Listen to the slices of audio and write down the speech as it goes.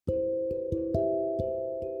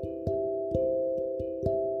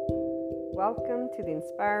Welcome to the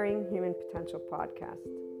Inspiring Human Potential podcast.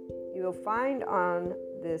 You will find on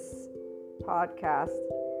this podcast,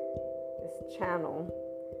 this channel,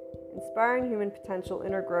 Inspiring Human Potential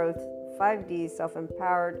Inner Growth 5D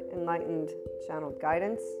Self-Empowered Enlightened Channeled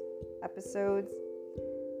Guidance episodes,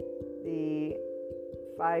 the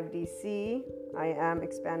 5DC I Am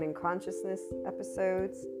Expanding Consciousness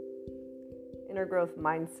episodes, Inner Growth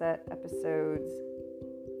Mindset episodes,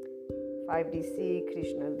 5DC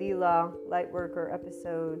Krishna Lila Lightworker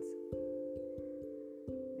episodes,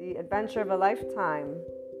 The Adventure of a Lifetime,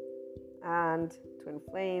 and Twin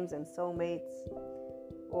Flames and Soulmates,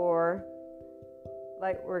 or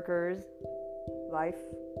Lightworkers, Life,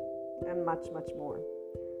 and much, much more.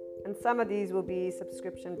 And some of these will be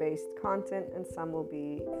subscription-based content and some will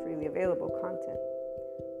be freely available content.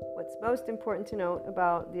 What's most important to note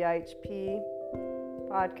about the IHP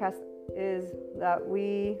podcast is that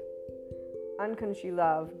we unconsciously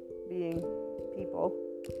love being people.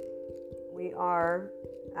 We are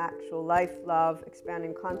actual life, love,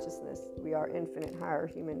 expanding consciousness. We are infinite higher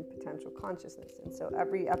human potential consciousness. And so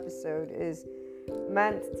every episode is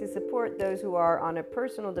meant to support those who are on a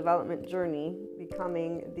personal development journey,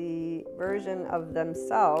 becoming the version of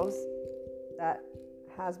themselves that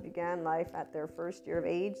has began life at their first year of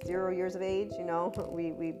age, 0 years of age.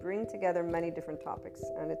 We bring together many different topics,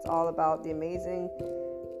 and it's all about the amazing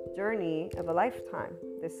journey of a lifetime,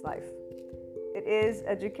 this life. It is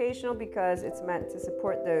educational because it's meant to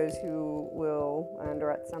support those who will, and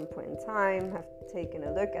or at some point in time, have taken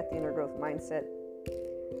a look at the inner growth mindset.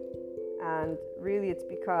 And really it's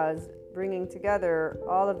because bringing together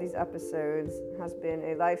all of these episodes has been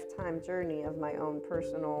a lifetime journey of my own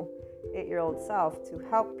personal 8-year-old self to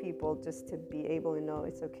help people just to be able to know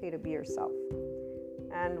it's okay to be yourself.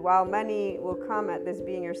 And while many will come at this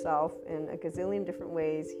being yourself in a gazillion different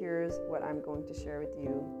ways, here's what I'm going to share with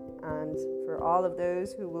you. And for all of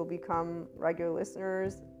those who will become regular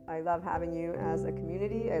listeners, I love having you as a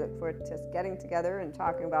community. I look forward to getting together and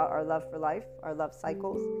talking about our love for life, our love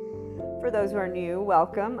cycles. For those who are new,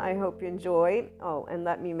 welcome. I hope you enjoy. Oh, and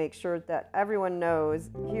let me make sure that everyone knows,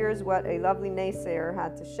 here's what a lovely naysayer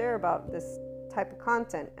had to share about this type of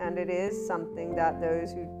content. And it is something that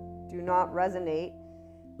those who do not resonate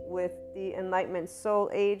with the Enlightenment Soul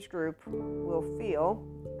age group will feel,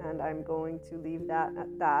 and I'm going to leave that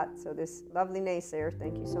at that. So this lovely naysayer,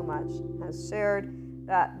 thank you so much, has shared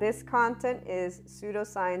that this content is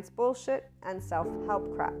pseudoscience bullshit and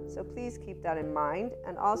self-help crap. So please keep that in mind,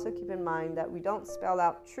 and also keep in mind that we don't spell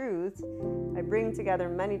out truth. I bring together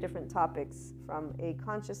many different topics from a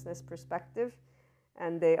consciousness perspective,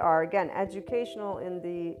 and they are, again, educational in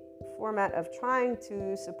the format of trying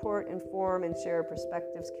to support, inform, and share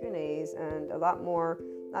perspectives, Q&As, and a lot more,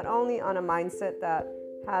 not only on a mindset that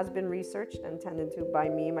has been researched and tended to by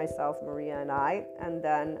me, myself, Maria, and I, and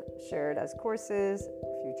then shared as courses,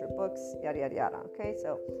 future books, yada, yada, yada. Okay,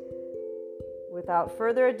 so without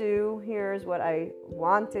further ado, here's what I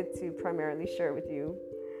wanted to primarily share with you.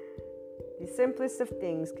 The simplest of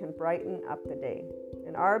things can brighten up the day.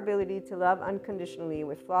 And our ability to love unconditionally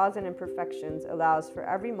with flaws and imperfections allows for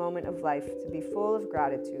every moment of life to be full of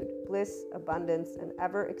gratitude, bliss, abundance, and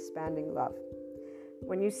ever-expanding love.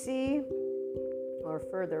 When you see, or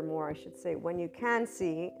furthermore, I should say, when you can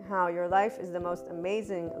see how your life is the most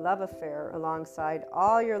amazing love affair alongside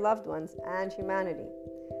all your loved ones and humanity,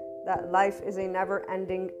 that life is a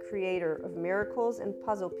never-ending creator of miracles and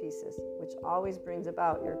puzzle pieces, which always brings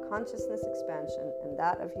about your consciousness expansion and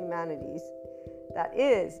that of humanity's. That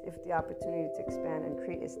is, if the opportunity to expand and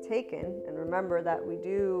create is taken. And remember that we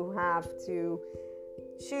do have to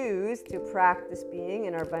choose to practice being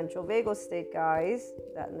in our ventral vagal state, guys,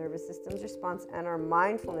 that nervous system's response, and our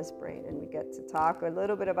mindfulness brain. And we get to talk a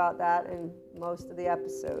little bit about that in most of the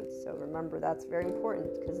episodes. So remember, that's very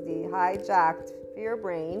important, because the hijacked fear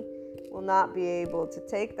brain will not be able to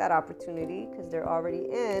take that opportunity because they're already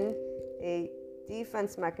in a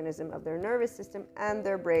defense mechanism of their nervous system, and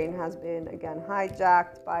their brain has been, again,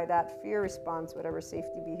 hijacked by that fear response, whatever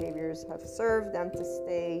safety behaviors have served them to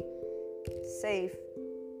stay safe.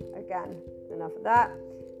 Again, enough of that.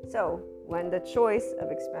 So when the choice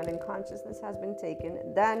of expanding consciousness has been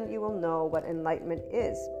taken, then you will know what enlightenment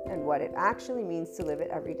is and what it actually means to live it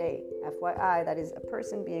every day. FYI, that is a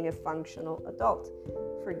person being a functional adult.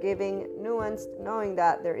 Forgiving, nuanced, knowing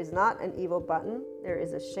that there is not an evil button, there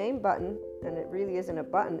is a shame button, and it really isn't a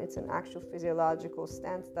button, it's an actual physiological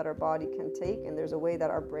stance that our body can take, and there's a way that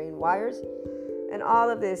our brain wires. And all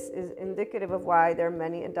of this is indicative of why there are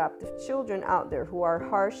many adoptive children out there who are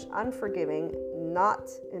harsh, unforgiving, not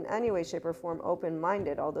in any way, shape, or form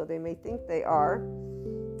open-minded, although they may think they are.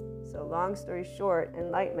 So long story short,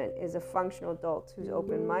 enlightenment is a functional adult who's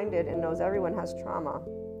open-minded and knows everyone has trauma,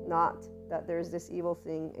 not that there's this evil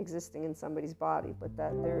thing existing in somebody's body, but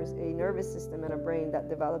that there's a nervous system and a brain that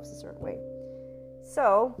develops a certain way.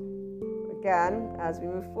 So, again, as we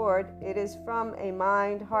move forward, it is from a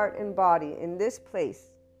mind, heart, and body in this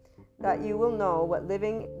place that you will know what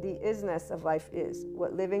living the isness of life is,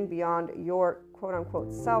 what living beyond your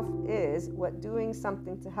quote-unquote self is, what doing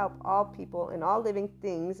something to help all people and all living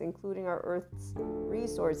things, including our Earth's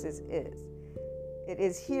resources, is. It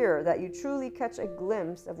is here that you truly catch a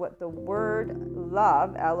glimpse of what the word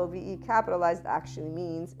love, L-O-V-E capitalized, actually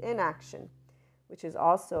means in action, which is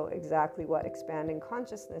also exactly what expanding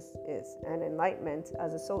consciousness is. And enlightenment,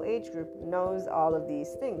 as a soul age group, knows all of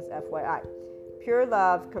these things, FYI. Pure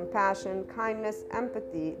love, compassion, kindness,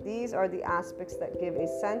 empathy, these are the aspects that give a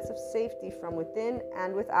sense of safety from within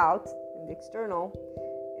and without, in the external.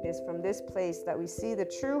 It is from this place that we see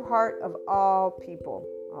the true heart of all people.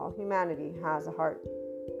 All humanity has a heart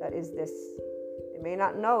that is this. They may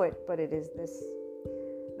not know it, but it is this.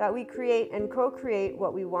 That we create and co-create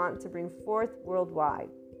what we want to bring forth worldwide.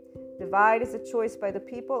 Divide is a choice by the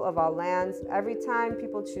people of all lands. Every time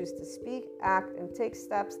people choose to speak, act, and take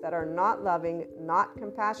steps that are not loving, not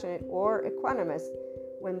compassionate, or equanimous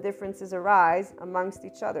when differences arise amongst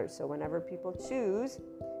each other. So whenever people choose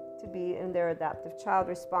to be in their adaptive child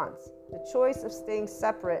response, the choice of staying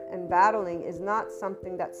separate and battling is not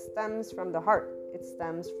something that stems from the heart. It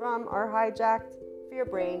stems from our hijacked fear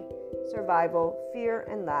brain, survival, fear,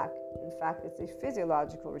 and lack. In fact, it's a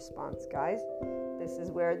physiological response, guys. This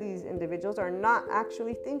is where these individuals are not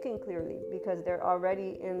actually thinking clearly because they're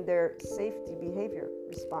already in their safety behavior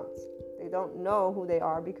response. They don't know who they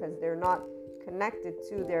are because they're not connected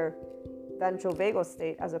to their ventral vagal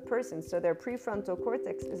state as a person. So their prefrontal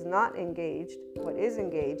cortex is not engaged. What is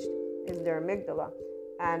engaged is their amygdala.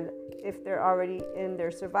 And if they're already in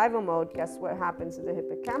their survival mode, guess what happens to the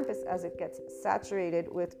hippocampus as it gets saturated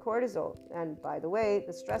with cortisol? And by the way,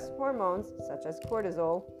 the stress hormones, such as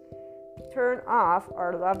cortisol, turn off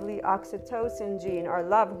our lovely oxytocin gene, our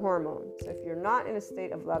love hormone. So if you're not in a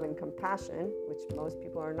state of love and compassion, which most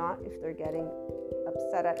people are not if they're getting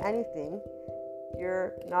upset at anything,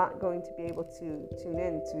 you're not going to be able to tune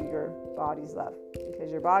in to your body's love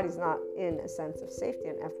because your body's not in a sense of safety.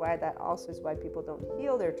 And FYI, that also is why people don't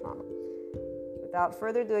heal their trauma. Without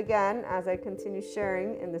further ado, again, as I continue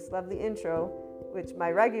sharing in this lovely intro, which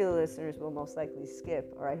my regular listeners will most likely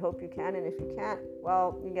skip, or I hope you can, and if you can't,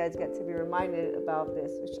 well, you guys get to be reminded about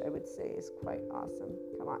this, which I would say is quite awesome.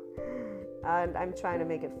 Come on. And I'm trying to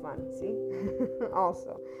make it fun, see?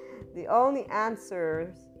 Also, the only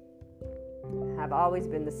answers have always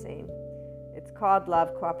been the same. It's called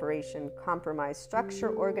love, cooperation, compromise,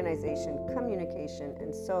 structure, organization, communication,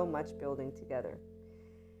 and so much building together.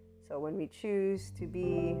 So when we choose to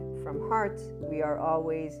be from heart, we are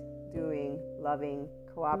always doing loving,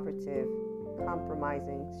 cooperative,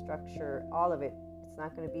 compromising, structure, all of it. It's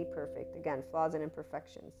not going to be perfect. Again, flaws and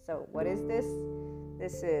imperfections. So what is this?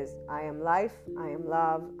 This is I am life, I am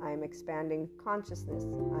love, I am expanding consciousness,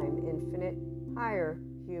 I am infinite, higher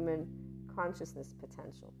human consciousness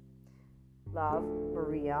potential. Love,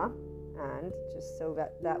 Maria. And just so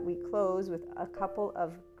that we close with a couple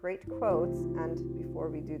of great quotes, and before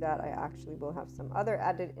we do that, I actually will have some other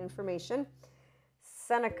added information.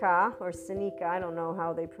 Seneca, or Seneca, I don't know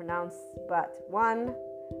how they pronounce, but one,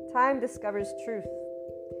 time discovers truth.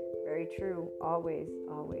 Very true, always,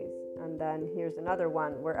 always. And then here's another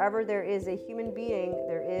one. Wherever there is a human being,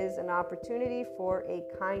 there is an opportunity for a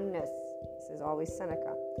kindness. This is always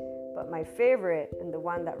Seneca. But my favorite, and the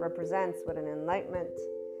one that represents what an enlightenment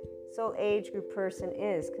soul age group person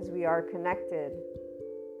is, because we are connected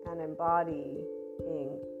and embodying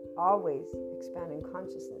always expanding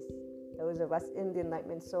consciousness. Those of us in the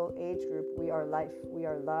enlightenment soul age group, we are life, we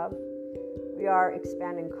are love, we are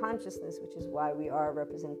expanding consciousness, which is why we are a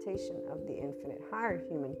representation of the infinite higher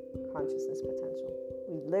human consciousness potential.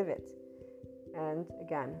 We live it. And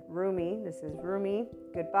again, Rumi, this is Rumi,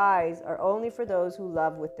 goodbyes are only for those who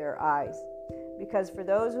love with their eyes. Because for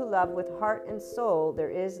those who love with heart and soul,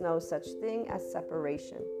 there is no such thing as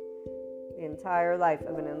separation. The entire life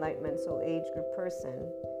of an enlightenment soul age group person,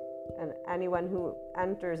 and anyone who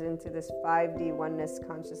enters into this 5D oneness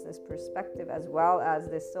consciousness perspective, as well as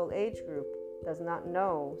this soul age group, does not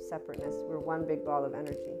know separateness. We're one big ball of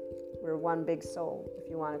energy. We're one big soul, if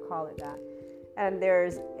you want to call it that. And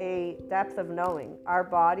there's a depth of knowing. Our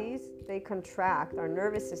bodies, they contract. Our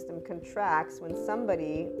nervous system contracts when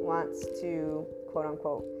somebody wants to, quote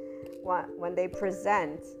unquote, when they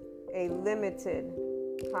present a limited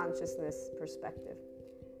consciousness perspective.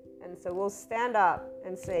 And so we'll stand up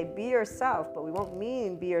and say, be yourself, but we won't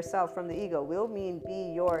mean be yourself from the ego. We'll mean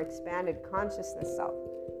be your expanded consciousness self.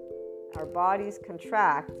 Our bodies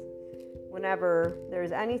contract whenever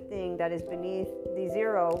there's anything that is beneath the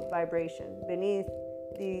zero vibration, beneath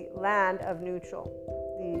the land of neutral,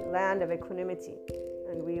 the land of equanimity.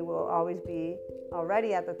 And we will always be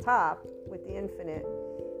already at the top with the infinite,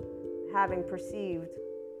 having perceived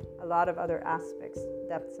a lot of other aspects,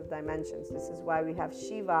 depths of dimensions. This is why we have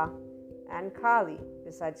Shiva and Kali,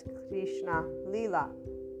 besides Krishna Lila.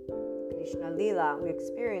 Krishna Lila, we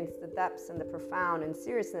experience the depths and the profound and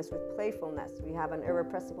seriousness with playfulness. We have an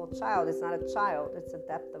irrepressible child. It's not a child, it's the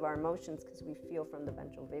depth of our emotions because we feel from the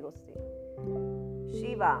ventral vagal state.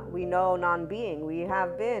 Shiva, we know non-being. We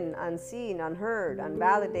have been unseen, unheard,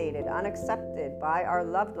 unvalidated, unaccepted by our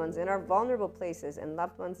loved ones in our vulnerable places. And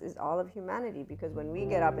loved ones is all of humanity, because when we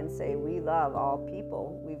get up and say we love all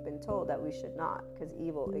people, we've been told that we should not, because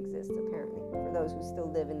evil exists apparently for those who still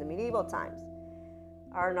live in the medieval times.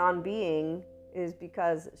 Our non-being is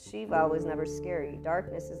because Shiva was never scary.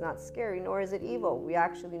 Darkness is not scary, nor is it evil. We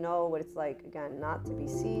actually know what it's like, again, not to be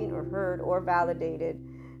seen or heard or validated.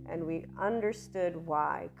 And we understood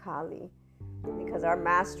why, Kali, because our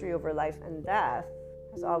mastery over life and death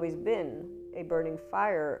has always been a burning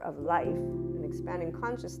fire of life, an expanding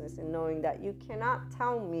consciousness, and knowing that you cannot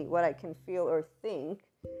tell me what I can feel or think.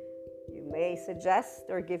 You may suggest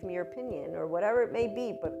or give me your opinion or whatever it may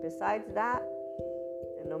be, but besides that,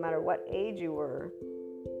 and no matter what age you were,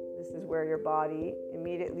 this is where your body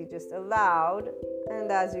immediately just allowed,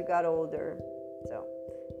 and as you got older. So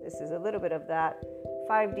this is a little bit of that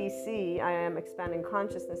 5DC, I am expanding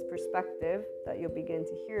consciousness perspective that you'll begin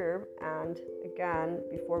to hear. And again,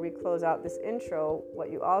 before we close out this intro,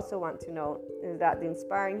 what you also want to know is that the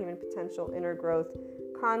Inspiring Human Potential Inner Growth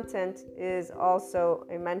content is also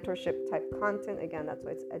a mentorship type content. Again, that's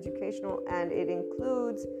why it's educational, and it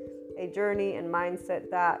includes a journey and mindset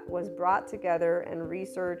that was brought together and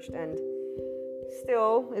researched and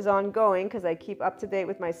still is ongoing, because I keep up to date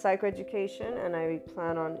with my psychoeducation, and I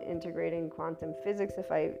plan on integrating quantum physics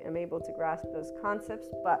if I am able to grasp those concepts.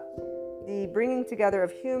 But the bringing together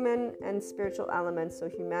of human and spiritual elements, so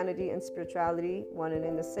humanity and spirituality, one and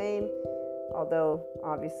in the same, although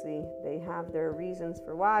obviously they have their reasons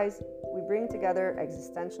for whys, we bring together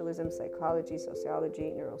existentialism, psychology,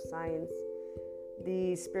 sociology, neuroscience.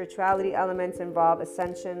 The spirituality elements involve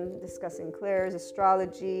ascension, discussing clairs,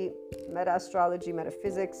 astrology, meta-astrology,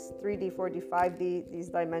 metaphysics, 3D, 4D, 5D, these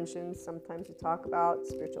dimensions. Sometimes we talk about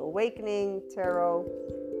spiritual awakening, tarot,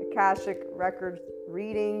 Akashic record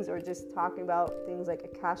readings, or just talking about things like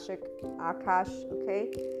Akash,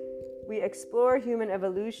 okay? We explore human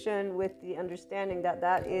evolution with the understanding that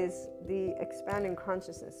that is the expanding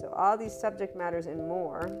consciousness. So all these subject matters and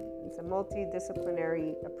more. It's a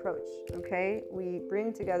multidisciplinary approach, okay? We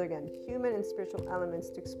bring together, again, human and spiritual elements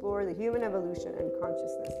to explore the human evolution and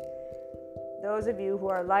consciousness. Those of you who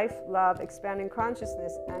are life, love, expanding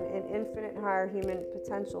consciousness, and in infinite higher human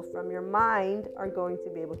potential from your mind are going to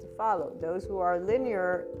be able to follow. Those who are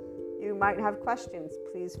linear, you might have questions.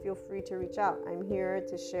 Please feel free to reach out. I'm here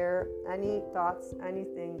to share any thoughts,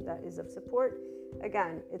 anything that is of support.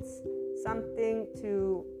 Again, it's something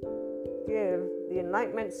to give the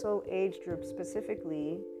Enlightenment Soul Age group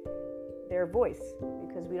specifically their voice,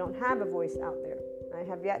 because we don't have a voice out there. I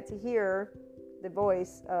have yet to hear the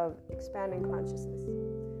voice of expanding consciousness.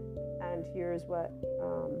 And here's what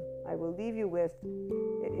I will leave you with.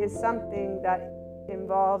 It is something that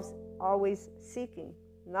involves always seeking,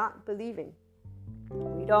 not believing.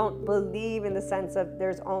 We don't believe in the sense of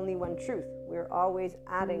there's only one truth. We're always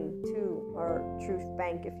adding to our truth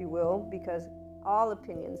bank, if you will, because all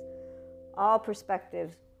opinions, all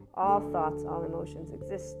perspectives, all thoughts, all emotions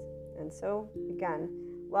exist. And so, again,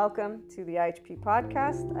 welcome to the IHP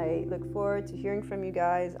podcast. I look forward to hearing from you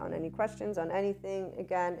guys on any questions, on anything.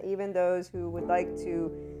 Again, even those who would like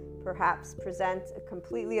to perhaps present a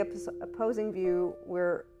completely opposing view,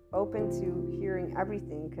 we're open to hearing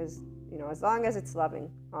everything, because, you know, as long as it's loving,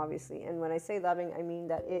 obviously. And when I say loving, I mean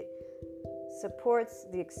that it supports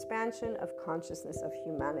the expansion of consciousness of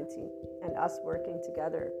humanity and us working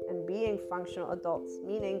together and being functional adults,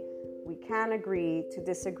 meaning we can agree to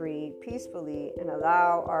disagree peacefully and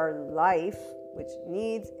allow our life, which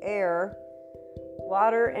needs air,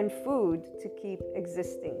 water, and food to keep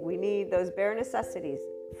existing. We need those bare necessities.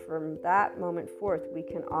 From that moment forth, we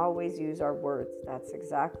can always use our words. That's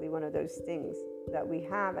exactly one of those things that we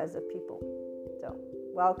have as a people. So,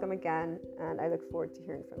 welcome again, and I look forward to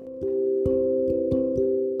hearing from you.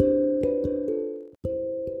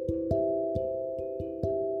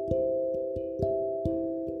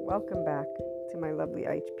 Welcome back to my lovely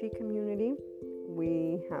IHP community.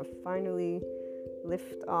 We have finally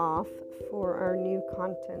lifted off for our new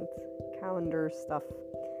content calendar stuff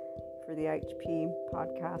for the IHP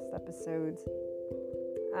podcast episodes,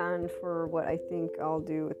 and for what I think I'll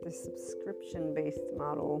do with the subscription-based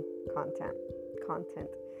model content,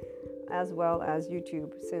 as well as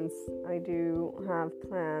YouTube, since I do have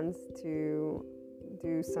plans to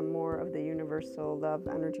do some more of the universal love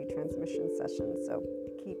energy transmission sessions. So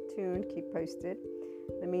keep tuned, keep posted.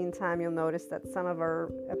 In the meantime, you'll notice that some of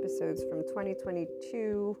our episodes from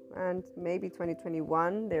 2022 and maybe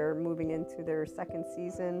 2021, they're moving into their second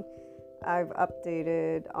season. I've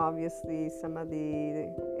updated, obviously, some of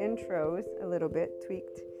the intros a little bit,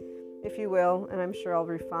 tweaked, if you will, and I'm sure I'll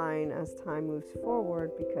refine as time moves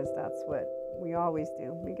forward, because that's what we always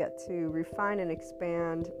do. We get to refine and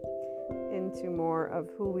expand into more of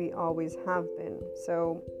who we always have been.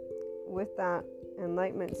 So with that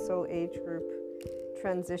Enlightenment Soul Age Group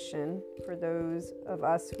transition, for those of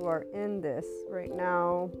us who are in this right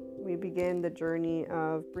now, we begin the journey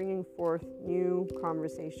of bringing forth new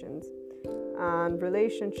conversations, and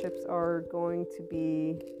relationships are going to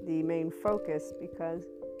be the main focus, because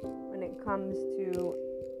when it comes to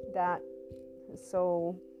that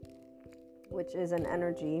soul, which is an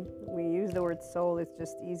energy, we use the word soul, it's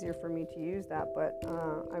just easier for me to use that, but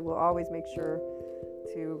I will always make sure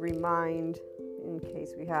to remind, in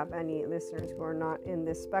case we have any listeners who are not in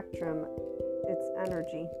this spectrum, it's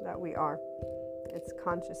energy that we are. It's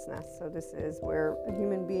consciousness. So this is where a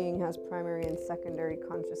human being has primary and secondary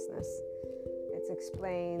consciousness. It's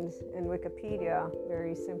explained in Wikipedia,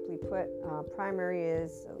 very simply put. Primary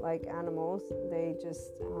is like animals. They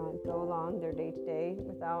just go along their day-to-day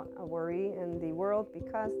without a worry in the world,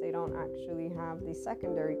 because they don't actually have the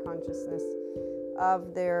secondary consciousness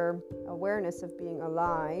of their awareness of being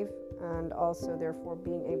alive, and also therefore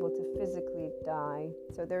being able to physically die.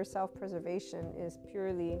 So their self-preservation is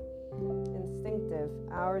purely instinctive.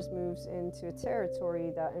 Ours moves into a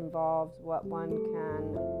territory that involves what one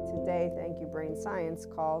can today, thank you brain science,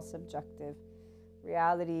 call subjective.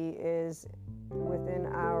 Reality is within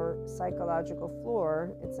our psychological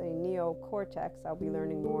floor. It's a neocortex. I'll be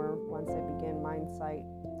learning more once I begin Mindsight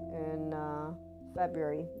in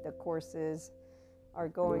February. The courses are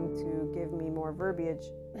going to give me more verbiage,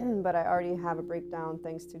 but I already have a breakdown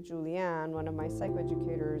thanks to Julianne, one of my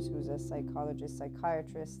psychoeducators, who's a psychologist,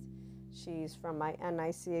 psychiatrist. She's from my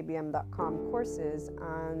nicabm.com courses,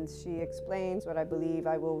 and she explains what I believe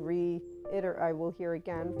I will hear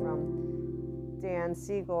again from Dan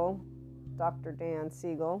Siegel, Dr. Dan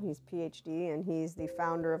Siegel. He's PhD, and he's the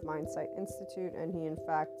founder of Mindsight Institute, and he in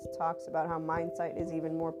fact talks about how Mindsight is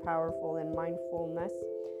even more powerful than mindfulness.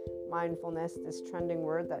 Mindfulness, this trending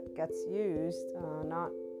word that gets used, not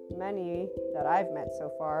many that I've met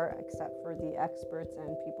so far, except for the experts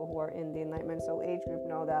and people who are in the Enlightenment Soul Age Group,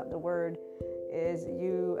 know that the word is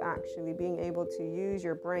you actually being able to use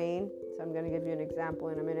your brain. So I'm going to give you an example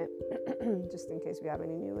in a minute, just in case we have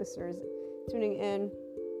any new listeners tuning in.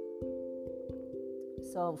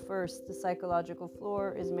 So first, the psychological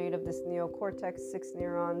floor is made of this neocortex, 6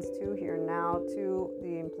 neurons, 2 here and now, 2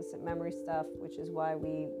 the implicit memory stuff, which is why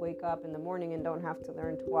we wake up in the morning and don't have to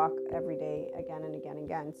learn to walk every day again and again and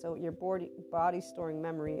again. So your body storing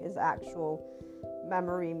memory is actual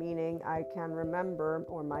memory, meaning I can remember,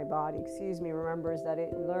 or my body, remembers that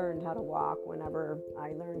it learned how to walk whenever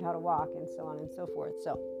I learned how to walk, and so on and so forth.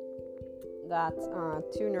 So that's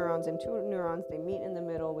 2 neurons and 2 neurons, they meet in the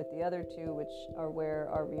middle with the other 2, which are where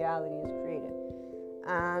our reality is created.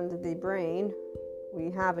 And the brain,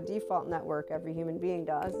 we have a default network, every human being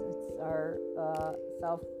does. It's our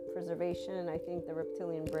self-preservation. I think the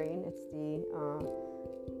reptilian brain, it's the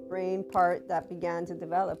brain part that began to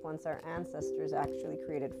develop once our ancestors actually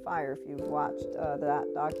created fire. If you've watched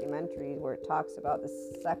that documentary where it talks about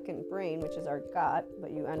the second brain, which is our gut,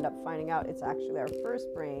 but you end up finding out it's actually our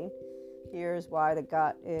first brain. Here's why the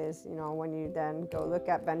gut is, when you then go look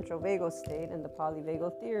at ventral vagal state and the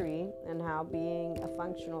polyvagal theory, and how being a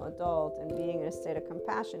functional adult and being in a state of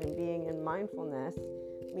compassion and being in mindfulness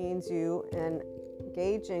means you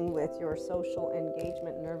engaging with your social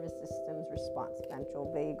engagement nervous system's response, ventral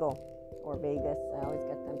vagal or vagus. I always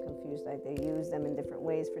get them confused. They use them in different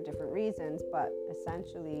ways for different reasons, but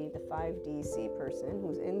essentially the 5DC person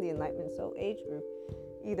who's in the Enlightenment Soul Age Group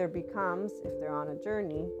either becomes, if they're on a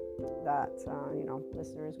journey, that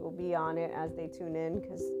listeners will be on it as they tune in,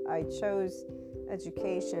 because I chose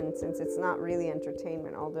education since it's not really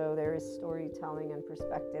entertainment, although there is storytelling and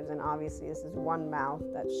perspectives, and obviously this is one mouth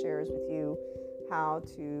that shares with you how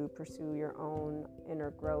to pursue your own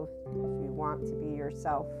inner growth if you want to be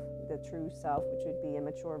yourself. the true self, which would be a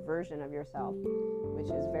mature version of yourself, which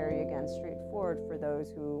is very, again, straightforward for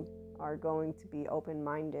those who are going to be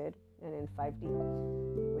open-minded and in 5D,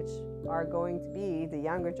 which are going to be the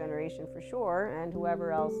younger generation for sure, and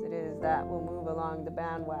whoever else it is that will move along the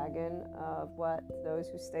bandwagon of what those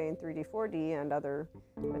who stay in 3D, 4D, and other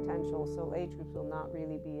potential soul age groups will not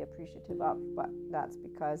really be appreciative of. But that's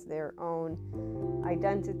because their own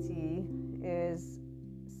identity is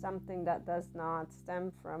something that does not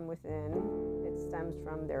stem from within. It stems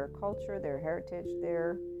from their culture, their heritage,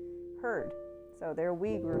 their herd. So their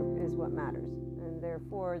we group is what matters, and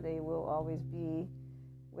therefore they will always be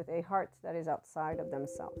with a heart that is outside of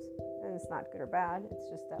themselves. And it's not good or bad, it's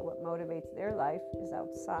just that what motivates their life is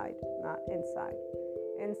outside, not inside.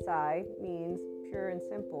 Inside means pure and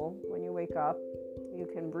simple. When you wake up, you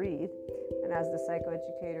can breathe, and as the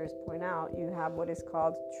psychoeducators point out, you have what is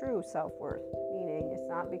called true self-worth, meaning it's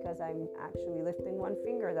not because I'm actually lifting one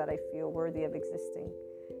finger that I feel worthy of existing.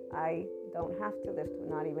 I don't have to lift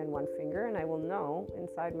not even one finger, and I will know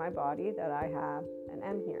inside my body that I have an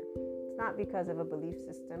M here. It's not because of a belief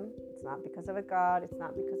system. It's not because of a God. It's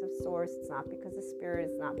not because of source. It's not because of spirit.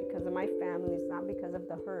 It's not because of my family. It's not because of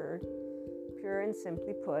the herd. Pure and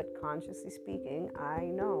simply put, consciously speaking,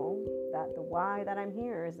 I know that the why that I'm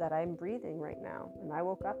here is that I'm breathing right now. And I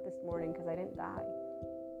woke up this morning because I didn't die.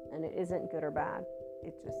 And it isn't good or bad.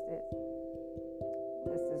 It just is.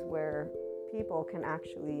 This is where people can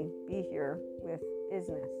actually be here with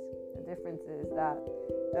isness. The difference is that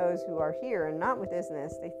those who are here and not with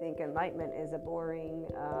isness, they think enlightenment is a boring,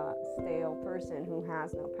 stale person who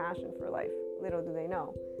has no passion for life. Little do they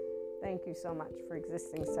know. Thank you so much for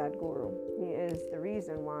existing, Sadhguru. He is the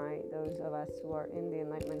reason why those of us who are in the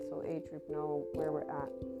Enlightenment Soul Age group know where we're at.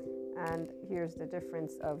 And here's the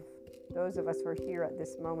difference of those of us who are here at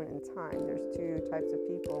this moment in time. There's two types of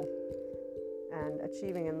people, and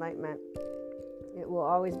achieving enlightenment, it will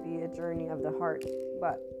always be a journey of the heart,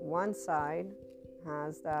 but one side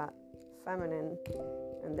has that feminine,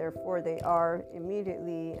 and therefore they are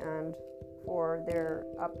immediately, and for their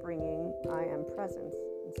upbringing, I am presence.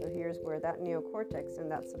 And so here's where that neocortex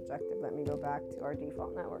and that subjective, let me go back to our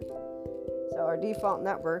default network. So our default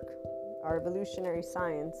network, our evolutionary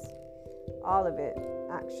science, all of it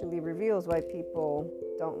actually reveals why people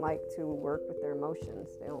don't like to work with their emotions.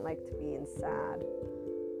 They don't like to be in sad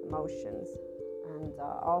emotions. And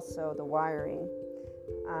also the wiring.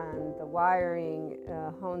 And the wiring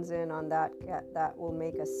hones in on that will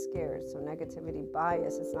make us scared. So negativity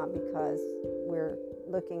bias is not because we're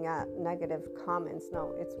looking at negative comments.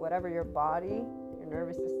 No, it's whatever your body, your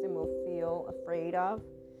nervous system will feel afraid of.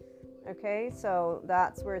 Okay, so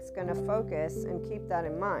that's where it's going to focus, and keep that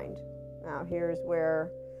in mind. Now, here's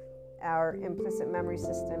where our implicit memory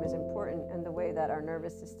system is important, and the way that our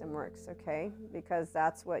nervous system works, okay? Because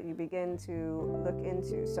that's what you begin to look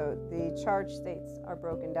into. So the charge states are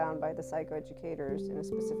broken down by the psychoeducators in a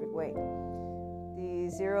specific way. The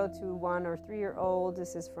 0 to 1 or 3-year-old,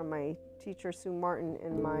 this is from my teacher Sue Martin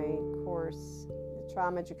in my course, the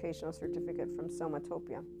Trauma Educational Certificate from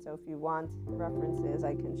Somatopia. So if you want references,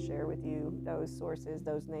 I can share with you those sources,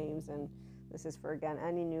 those names, and this is for, again,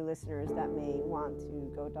 any new listeners that may want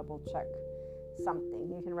to go double check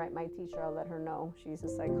something. You can write my teacher, I'll let her know. She's a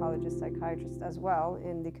psychologist, psychiatrist as well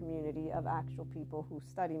in the community of actual people who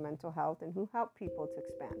study mental health and who help people to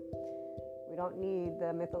expand. We don't need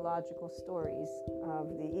the mythological stories of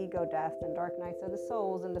the ego death and dark nights of the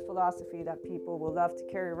souls and the philosophy that people will love to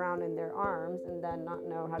carry around in their arms and then not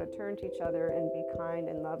know how to turn to each other and be kind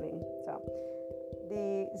and loving. So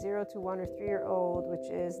the 0 to 1 or 3-year-old, which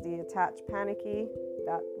is the attached panicky,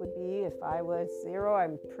 that would be if I was 0,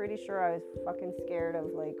 I'm pretty sure I was fucking scared of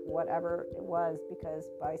like whatever it was, because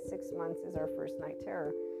by 6 months is our first night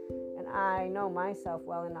terror. And I know myself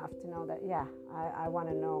well enough to know that, yeah, I want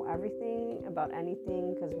to know everything about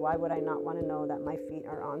anything, because why would I not want to know that my feet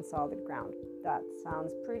are on solid ground? That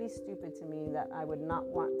sounds pretty stupid to me, that I would not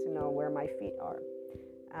want to know where my feet are.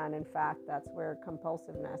 And in fact, that's where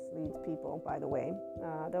compulsiveness leads people, by the way.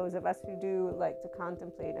 Those of us who do like to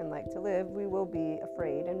contemplate and like to live, we will be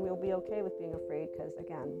afraid, and we'll be okay with being afraid, because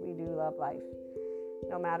again, we do love life.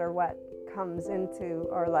 No matter what comes into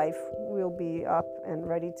our life, we'll be up and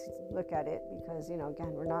ready to look at it, because, you know,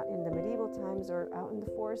 again, we're not in the medieval times or out in the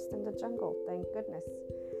forest and the jungle. Thank goodness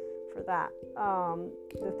for that.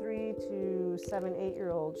 The 3 to 7,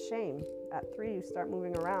 8-year-old, shame. At 3, you start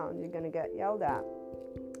moving around, you're going to get yelled at.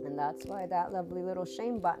 And that's why that lovely little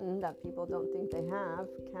shame button that people don't think they have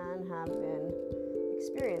can have been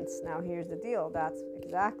experienced. Now, here's the deal. That's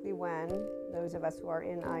exactly when those of us who are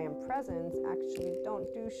in I am presence actually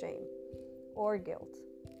don't do shame or guilt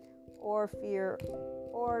or fear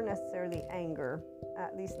or necessarily anger,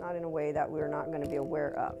 at least not in a way that we're not going to be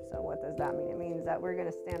aware of. So what does that mean? It means that we're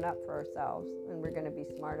going to stand up for ourselves and we're going to be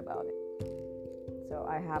smart about it. So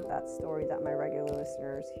I have that story that my regular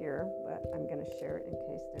listeners hear, but I'm going to share it in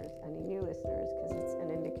case there's any new listeners, because it's an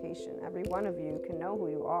indication. Every one of you can know who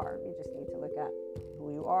you are. You just need to look at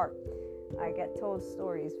who you are. I get told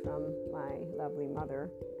stories from my lovely mother,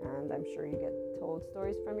 and I'm sure you get told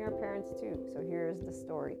stories from your parents too. So here's the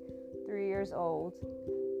story. 3 years old,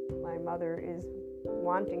 my mother is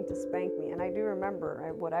wanting to spank me, and I do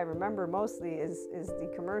remember, what I remember mostly is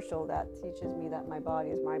the commercial that teaches me that my body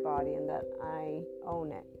is my body and that I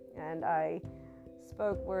own it. And I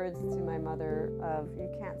spoke words to my mother of, you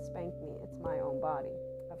can't spank me, it's my own body.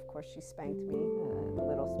 Of course, she spanked me, a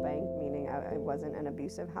little spank, meaning I wasn't an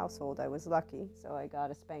abusive household. I was lucky, so I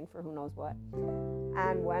got a spank for who knows what.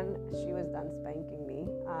 And when she was done spanking me,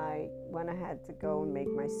 I went ahead to go and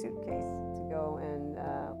make my suitcase to go, and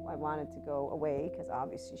I wanted to go away because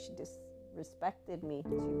obviously she disrespected me.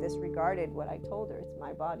 She disregarded what I told her. It's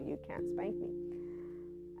my body, you can't spank me.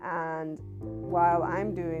 And while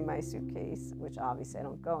I'm doing my suitcase, which obviously I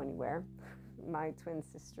don't go anywhere, my twin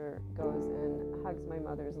sister goes and hugs my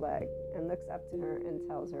mother's leg and looks up to her and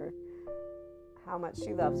tells her how much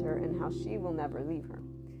she loves her and how she will never leave her.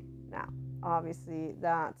 Now, obviously,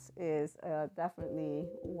 that is definitely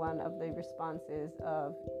one of the responses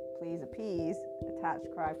of please appease, attach,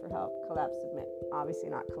 cry for help, collapse, submit. Obviously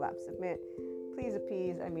not collapse, submit. Please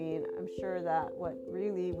appease. I mean, I'm sure that what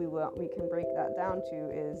really we can break that down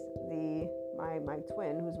to is my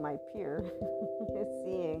twin, who's my peer, is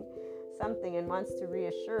seeing something and wants to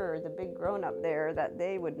reassure the big grown-up there that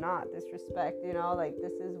they would not disrespect, like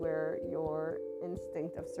this is where your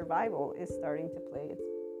instinct of survival is starting to play its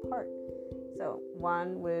part. So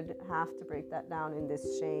one would have to break that down in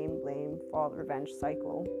this shame, blame, fault, revenge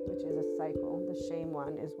cycle, which is a cycle. The shame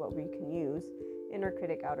one is what we can use. Inner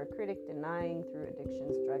critic, outer critic, denying through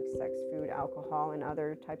addictions, drugs, sex, food, alcohol, and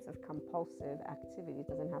other types of compulsive activity. It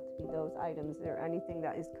doesn't have to be those items. There anything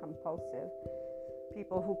that is compulsive.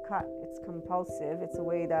 People who cut, it's compulsive. It's a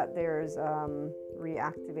way that there's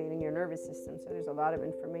reactivating your nervous system. So there's a lot of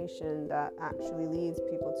information that actually leads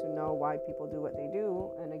people to know why people do what they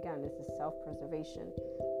do. And again, this is self-preservation.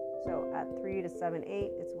 So at 3 to 7,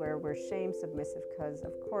 8, it's where we're shame submissive, because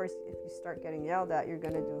of course, if you start getting yelled at, you're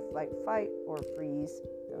going to do flight, fight, or freeze.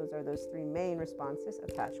 Those are those three main responses: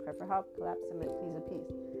 attach, cry for help, collapse, submit, please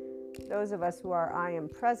appease. Those of us who are I am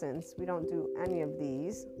presence, we don't do any of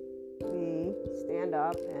these. We stand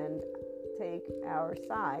up and take our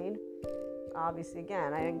side. Obviously,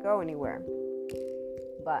 again, I didn't go anywhere,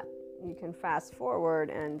 but you can fast forward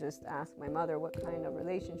and just ask my mother what kind of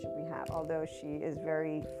relationship we have. Although she is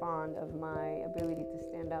very fond of my ability to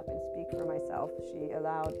stand up and speak for myself, she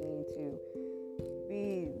allowed me to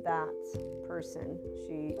be that person.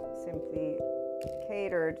 She simply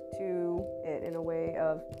catered to it in a way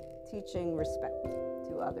of teaching respect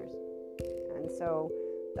to others. And so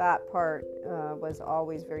that part was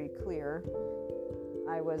always very clear.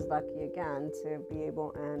 I was lucky again to be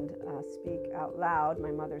able and speak out loud.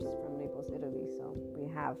 My mother's from Naples, Italy, so we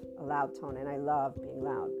have a loud tone, and I love being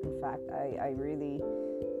loud. In fact, I really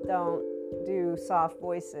don't do soft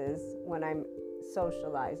voices when I'm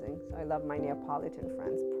socializing. So I love my Neapolitan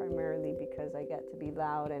friends primarily because I get to be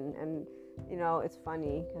loud, and it's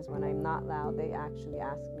funny because when I'm not loud, they actually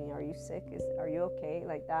ask me, "Are you sick? Are you okay?"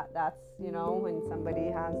 Like that. That's when somebody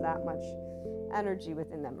has that much energy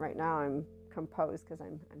within them. Right now, I'm composed because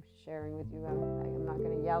I'm sharing with you. I'm not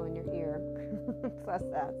going to yell in your ear. Plus,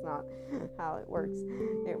 that's not how it works.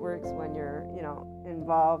 It works when you're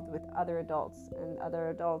involved with other adults, and other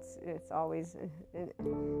adults, it's always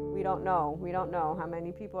we don't know how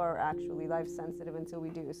many people are actually life sensitive until we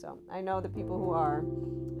do. So I know the people who are,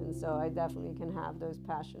 and so I definitely can have those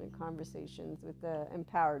passionate conversations with the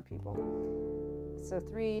empowered people. So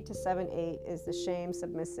 3 to 7, 8 is the shame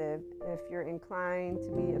submissive. If you're inclined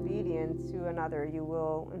to be obedient to another, you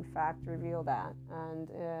will in fact reveal that.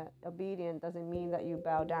 And obedient doesn't mean that you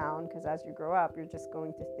bow down, because as you grow up, you're just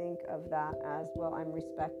going to think of that as, well, I'm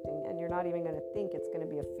respecting, and you're not even going to think, it's going to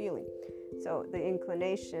be a feeling. So the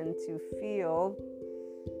inclination to feel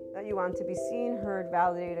that you want to be seen, heard,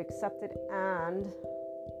 validated, accepted, and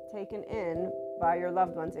taken in by your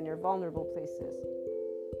loved ones in your vulnerable places,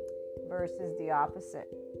 versus the opposite.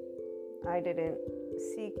 I didn't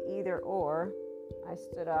seek either or. I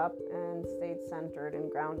stood up and stayed centered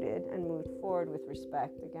and grounded and moved forward with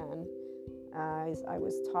respect again, as I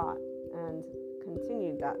was taught, and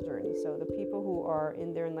continued that journey. So the people who are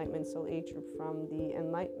in their Enlightenment Soul Age group from the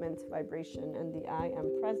Enlightenment vibration and the I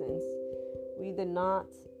am presence, we did not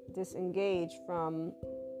disengage from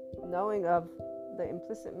knowing of the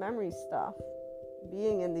implicit memory stuff,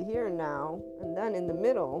 being in the here and now, and then in the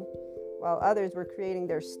middle, while others were creating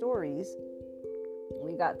their stories,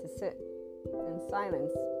 we got to sit in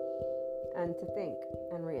silence and to think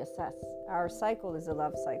and reassess. Our cycle is a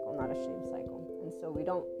love cycle, not a shame cycle. And so we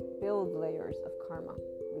don't build layers of karma.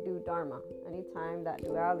 We do dharma. Anytime that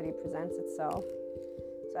duality presents itself.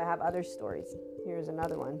 So I have other stories. Here's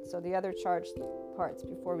another one. So the other charged parts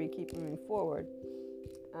before we keep moving forward.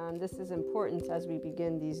 And this is important as we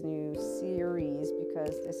begin these new series,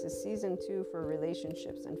 because this is season 2 for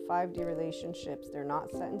relationships and 5D relationships. They're not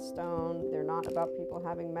set in stone. They're not about people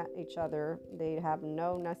having met each other. They have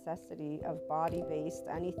no necessity of body-based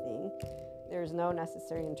anything. There's no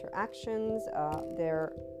necessary interactions.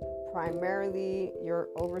 They're primarily your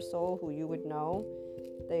oversoul who you would know.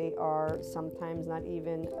 They are sometimes not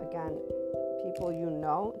even, again, people you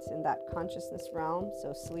know. It's in that consciousness realm.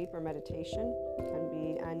 So sleep or meditation can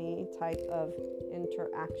be any type of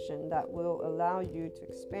interaction that will allow you to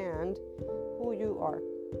expand who you are.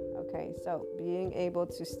 Okay, so being able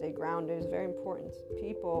to stay grounded is very important.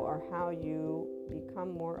 People are how you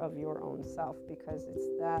become more of your own self, because it's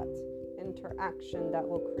that interaction that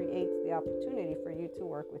will create the opportunity for you to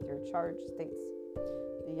work with your charged states,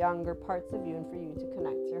 the younger parts of you, and for you to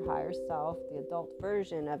connect to your higher self, the adult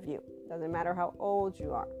version of you. Doesn't matter how old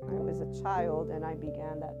you are. I was a child and I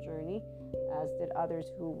began that journey, as did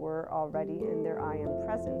others who were already in their I am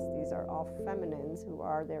presence. These are all feminines who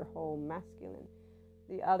are their whole masculine.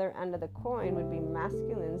 The other end of the coin would be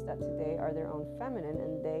masculines that today are their own feminine,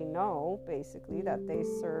 and they know basically that they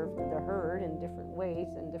serve the herd in different ways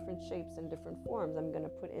and different shapes and different forms. I'm going to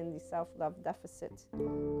put in the self-love deficit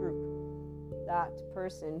group. That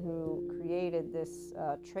person who created this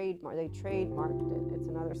trademark, they trademarked it. It's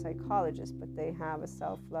another psychologist, but they have a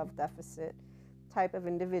self-love deficit type of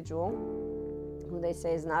individual who they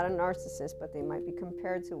say is not a narcissist, but they might be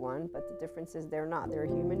compared to one. But the difference is they're not. They're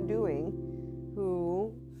a human doing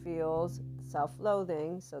who feels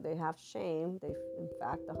self-loathing, so they have shame. They, in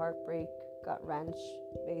fact, the heartbreak, gut wrench,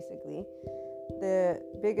 basically. The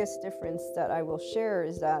biggest difference that I will share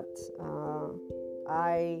is that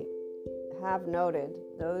I have noted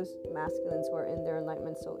those masculines who are in their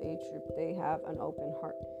enlightenment soul age group, they have an open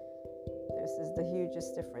heart. This is the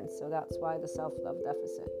hugest difference. So that's why the self-love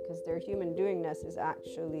deficit, because their human doingness is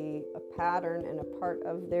actually a pattern and a part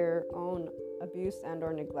of their own abuse and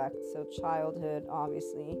or neglect. So childhood,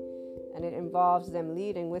 obviously, and it involves them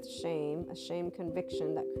leading with shame, a shame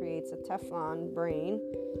conviction that creates a Teflon brain,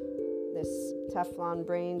 this Teflon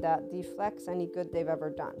brain that deflects any good they've ever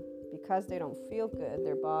done. Because they don't feel good,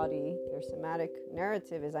 their body, their somatic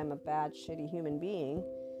narrative is I'm a bad, shitty human being.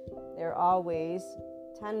 They're always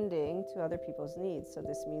tending to other people's needs. So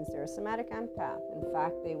this means they're a somatic empath. In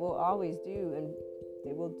fact, they will always do, and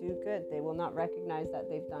they will do good. They will not recognize that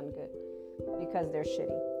they've done good because they're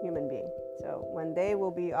shitty human being. So when they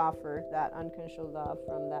will be offered that unconditional love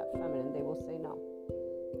from that feminine, they will say no.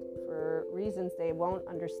 For reasons they won't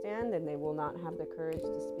understand, and they will not have the courage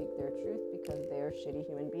to speak their truth because they're a shitty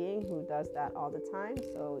human being who does that all the time.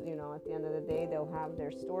 So, at the end of the day, they'll have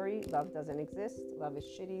their story. Love doesn't exist. Love is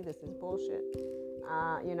shitty. This is bullshit.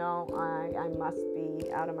 I must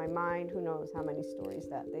be out of my mind. Who knows how many stories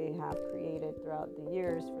that they have created throughout the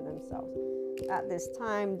years for themselves. At this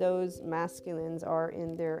time, those masculines are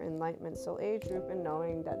in their enlightenment soul age group and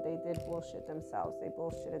knowing that they did bullshit themselves. They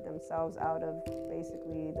bullshitted themselves out of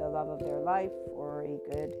basically the love of their life or a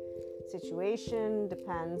good situation.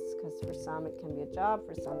 Depends, because for some it can be a job,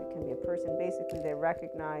 for some it can be a person. Basically, they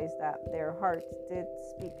recognize that their heart did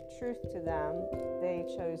speak truth to them. They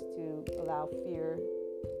chose to allow fear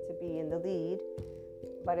to be in the lead,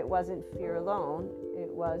 but it wasn't fear alone.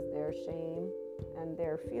 It was their shame and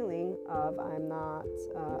their feeling of I'm not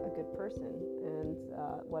a good person, and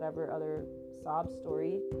whatever other sob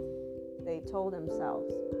story they told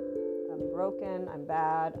themselves. I'm broken, I'm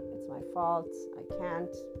bad, it's my fault, I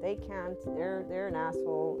can't, they can't, they're an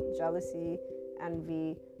asshole. Jealousy,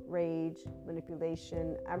 envy, rage,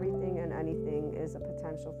 manipulation, everything and anything is a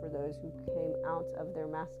potential for those who came out of their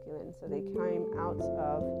masculine. So they came out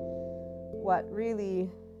of what really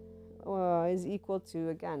is equal to,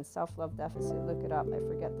 again, self-love deficit. Look it up. I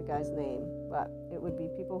forget the guy's name, but it would be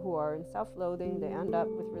people who are in self-loathing. They end up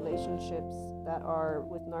with relationships that are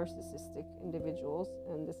with narcissistic individuals,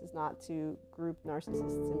 and this is not to group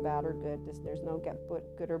narcissists in bad or good. There's no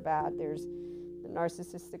good or bad. There's the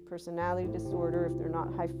narcissistic personality disorder if they're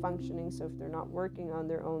not high functioning. So if they're not working on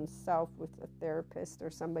their own self with a therapist or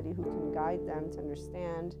somebody who can guide them to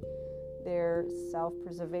understand their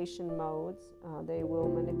self-preservation modes. They will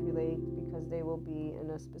manipulate because they will be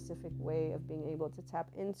in a specific way of being able to tap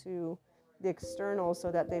into the external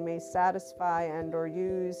so that they may satisfy and or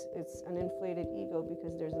use an inflated ego,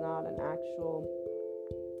 because there's not an actual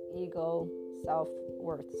ego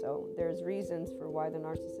self-worth. So there's reasons for why the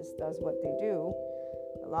narcissist does what they do.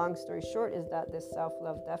 The long story short is that this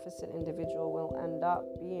self-love deficit individual will end up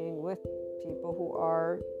being with people who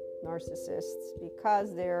are narcissists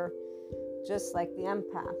because they're just like the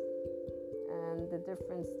empath. And the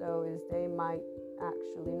difference though is they might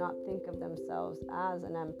actually not think of themselves as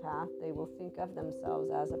an empath. They will think of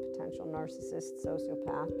themselves as a potential narcissist,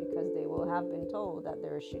 sociopath, because they will have been told that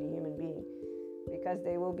they're a shitty human being, because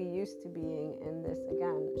they will be used to being in this,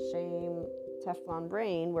 again, shame Teflon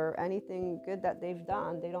brain, where anything good that they've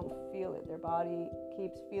done, they don't feel it. Their body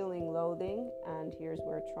keeps feeling loathing. And here's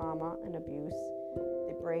where trauma and abuse,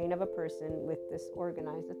 the brain of a person with this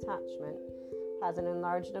organized attachment, has an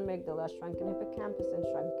enlarged amygdala, shrunken hippocampus, and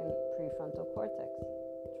shrunken prefrontal cortex.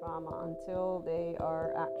 Trauma until they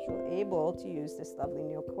are actually able to use this lovely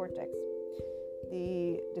neocortex.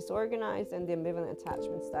 The disorganized and the ambivalent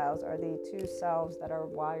attachment styles are the two selves that are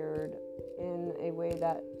wired in a way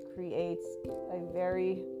that creates a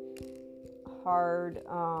very hard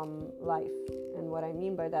life. And what I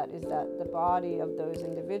mean by that is that the body of those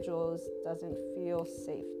individuals doesn't feel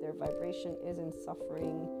safe. Their vibration isn't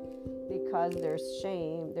suffering because there's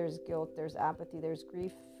shame, there's guilt, there's apathy, there's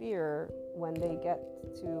grief, fear. When they get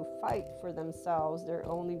to fight for themselves, they're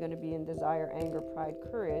only going to be in desire, anger, pride,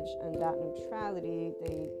 courage, and that neutrality,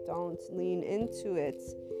 they don't lean into it.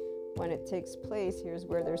 When it takes place, here's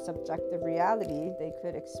where their subjective reality, they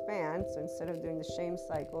could expand. So instead of doing the shame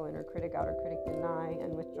cycle, inner critic, outer critic, deny,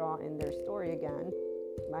 and withdraw in their story again,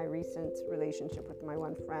 my recent relationship with my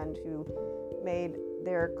one friend who made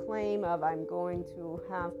their claim of, I'm going to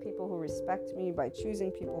have people who respect me by choosing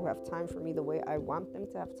people who have time for me the way I want them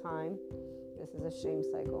to have time. This is a shame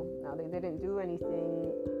cycle. Now, they didn't do anything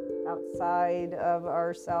outside of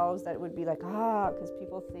ourselves that would be like, because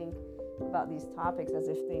people think about these topics as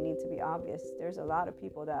if they need to be obvious. There's a lot of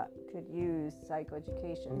people that could use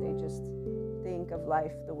psychoeducation. They just think of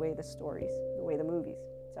life the way the stories, the way the movies.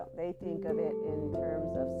 So they think of it in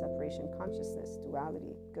terms of separation consciousness,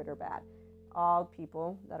 duality, good or bad. All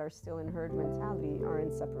people that are still in herd mentality are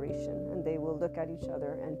in separation, and they will look at each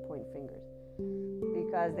other and point fingers,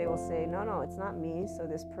 because they will say, no, it's not me. So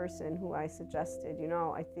this person who I suggested,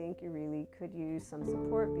 I think you really could use some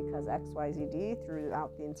support because XYZD.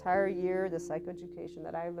 Throughout the entire year, the psychoeducation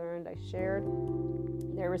that I learned, I shared,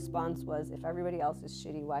 their response was, if everybody else is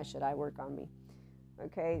shitty, why should I work on me?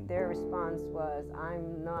 Okay, their response was,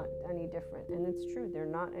 I'm not any different. And it's true, they're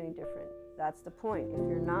not any different. That's the point. If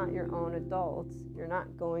you're not your own adult, you're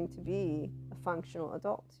not going to be a functional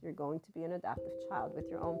adult. You're going to be an adaptive child with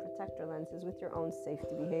your own protector lenses, with your own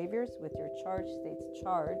safety behaviors, with your charge states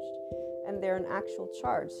charged, and they're an actual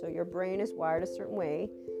charge. So your brain is wired a certain way,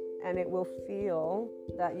 and it will feel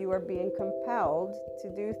that you are being compelled to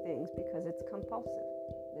do things because it's compulsive.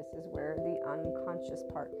 This is where the unconscious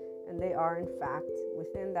part, and they are in fact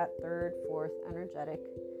within that third, fourth energetic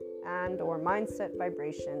and or mindset,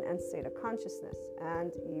 vibration, and state of consciousness,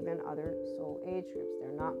 and even other soul age groups.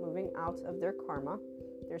 They're not moving out of their karma.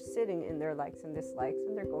 They're sitting in their likes and dislikes,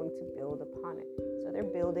 and they're going to build upon it. So they're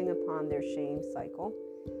building upon their shame cycle,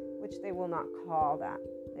 which they will not call that.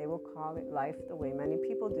 They will call it life, the way many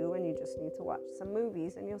people do, and you just need to watch some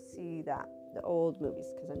movies and you'll see that, the old movies,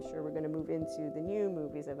 because I'm sure we're going to move into the new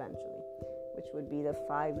movies eventually, which would be the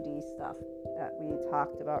 5D stuff that we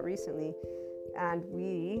talked about recently. And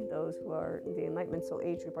we, those who are in the Enlightenment Soul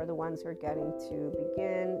Age group, are the ones who are getting to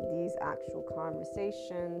begin these actual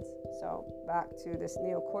conversations. So back to this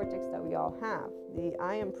neocortex that we all have. The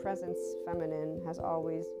I am presence feminine has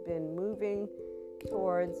always been moving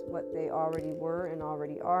towards what they already were and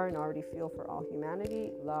already are and already feel for all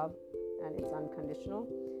humanity, love, and it's unconditional.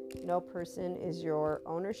 No person is your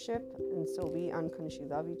ownership, and so we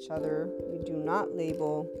unconditionally love each other. We do not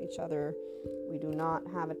label each other. We do not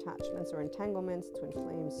have attachments or entanglements. Twin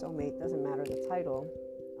flame, soulmate, doesn't matter the title.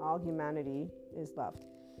 All humanity is loved.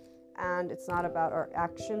 And it's not about our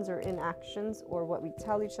actions or inactions or what we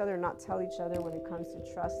tell each other, not tell each other. When it comes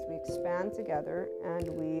to trust, we expand together, and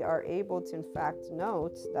we are able to, in fact,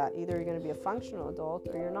 note that either you're going to be a functional adult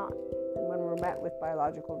or you're not. And when we're met with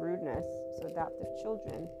biological rudeness, so adaptive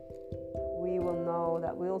children, we will know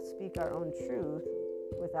that we'll speak our own truth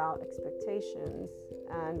without expectations,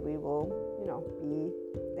 and we will, be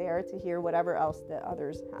there to hear whatever else that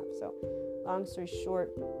others have. So, long story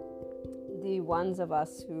short, the ones of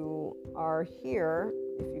us who are here,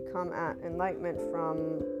 if you come at enlightenment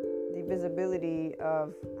from the visibility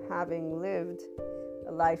of having lived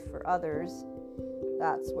a life for others,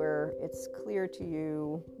 that's where it's clear to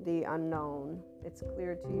you the unknown. It's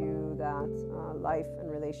clear to you that life and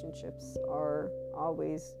relationships are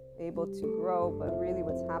always able to grow, but really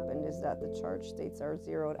what's happened is that the charge states are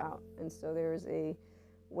zeroed out. And so there's a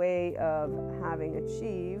way of having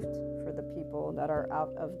achieved for the people that are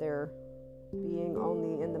out of their being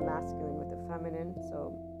only in the masculine with the feminine.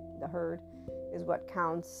 So the herd is what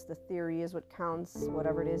counts, the theory is what counts,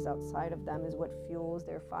 whatever it is outside of them is what fuels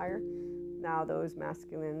their fire. Now those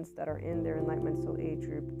masculines that are in their enlightenment soul age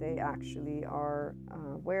group, they actually are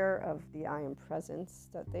aware of the I am presence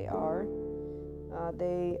that they are.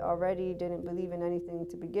 They already didn't believe in anything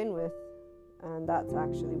to begin with, and that's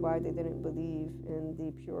actually why they didn't believe in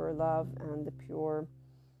the pure love and the pure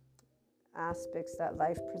aspects that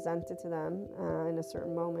life presented to them in a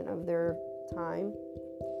certain moment of their time.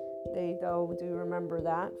 They though do remember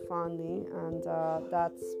that fondly, and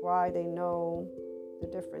that's why they know the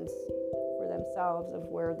difference for themselves of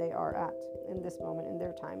where they are at in this moment in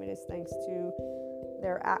their time. It is thanks to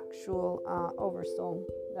their actual oversoul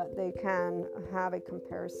that they can have a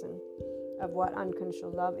comparison of what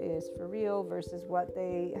unconditional love is for real versus what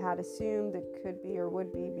they had assumed it could be or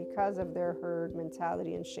would be because of their herd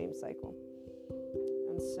mentality and shame cycle.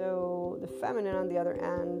 And so the feminine, on the other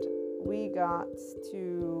end, we got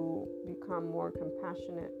to become more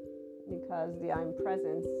compassionate because the I'm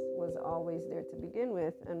presence was always there to begin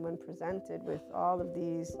with. And when presented with all of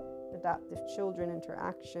these adaptive children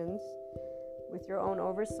interactions with your own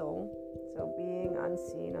oversoul, so being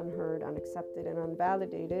unseen, unheard, unaccepted, and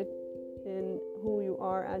unvalidated in who you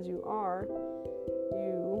are as you are,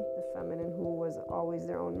 you, the feminine who was always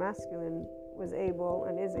their own masculine, was able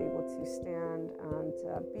and is able to stand and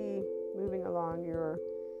be moving along your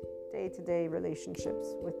day-to-day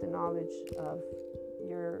relationships with the knowledge of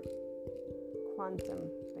your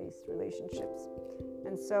quantum-based relationships.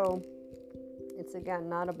 And so it's again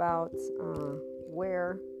not about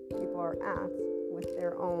where people are at with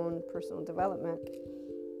their own personal development.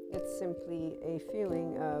 It's simply a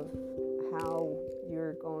feeling of how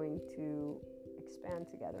you're going to expand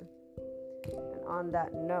together. And on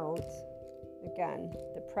that note, again,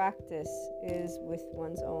 the practice is with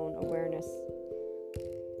one's own awareness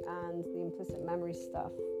and the implicit memory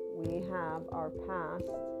stuff. We have our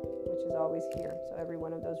past, which is always here. So every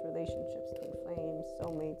one of those relationships, twin flames,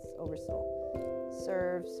 soulmates, oversoul,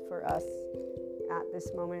 serves for us at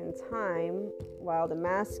this moment in time, while the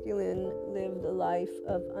masculine lived a life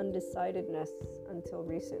of undecidedness until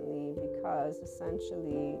recently, because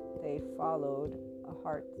essentially they followed a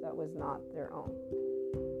heart that was not their own.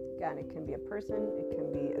 Again, it can be a person, it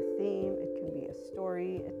can be a theme, it can be a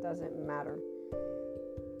story, it doesn't matter.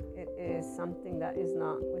 It is something that is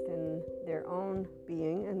not within their own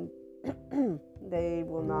being, and they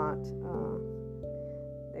will not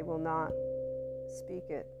speak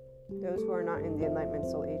it. Those who are not in the Enlightenment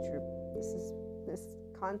Soul Age group, this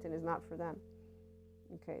content is not for them.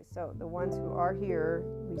 Okay, so the ones who are here,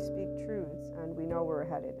 we speak truths and we know we're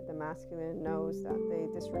headed. The masculine knows that they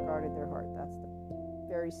disregarded their heart. That's the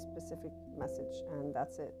very specific message, and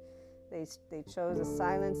that's it. They chose a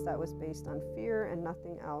silence that was based on fear and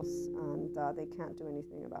nothing else, and they can't do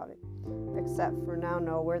anything about it, except for now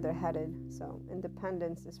know where they're headed. So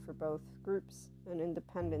independence is for both groups, and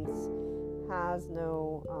independence has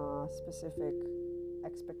no specific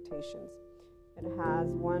expectations. It has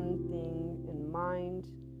one thing in mind,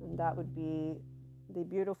 and that would be the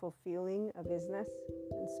beautiful feeling of isness.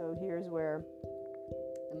 And so here's where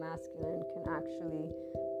the masculine can actually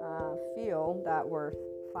feel that worth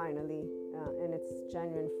finally in its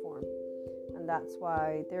genuine form. And that's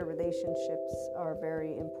why their relationships are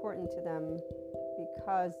very important to them,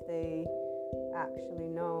 because they actually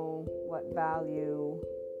know what value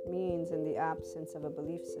means in the absence of a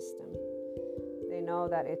belief system. They know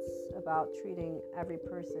that it's about treating every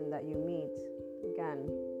person that you meet, again,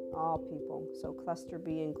 all people, so cluster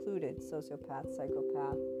B included, sociopath,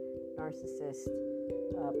 psychopath, narcissist,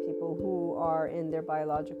 people who are in their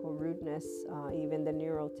biological rudeness, even the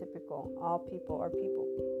neurotypical. All people are people.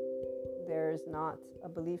 There's not a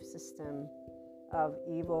belief system of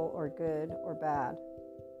evil or good or bad.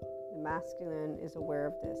 The masculine is aware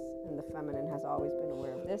of this, and the feminine has always been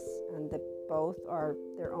aware of this, and that both are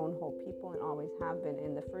their own whole people and always have been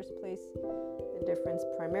in the first place. The difference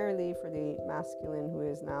primarily for the masculine, who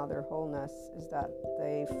is now their wholeness, is that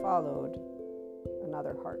they followed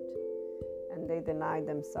another heart, and they denied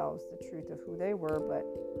themselves the truth of who they were. But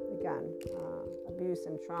again, abuse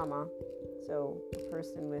and trauma, so a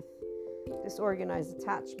person with disorganized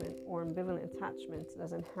attachment or ambivalent attachment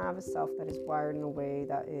doesn't have a self that is wired in a way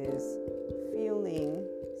that is feeling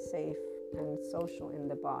safe and social in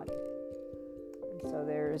the body. And so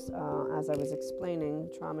there's, as I was explaining,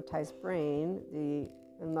 traumatized brain, the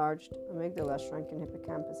enlarged amygdala, shrunken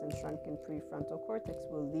hippocampus, and shrunken prefrontal cortex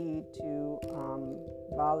will lead to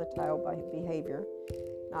volatile behavior,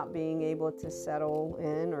 not being able to settle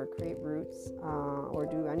in or create roots or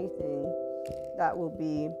do anything that will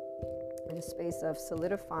be in a space of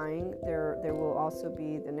solidifying. There will also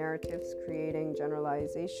be the narratives creating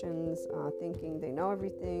generalizations, thinking they know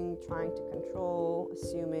everything, trying to control,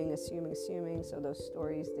 assuming. So those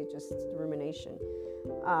stories, the rumination.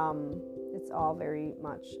 It's all very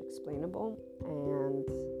much explainable, and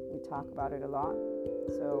we talk about it a lot.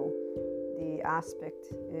 So the aspect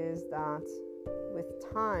is that with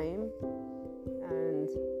time and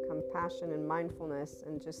compassion and mindfulness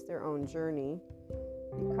and just their own journey,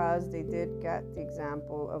 because they did get the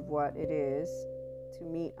example of what it is to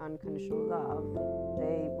meet unconditional love,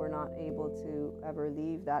 they were not able to ever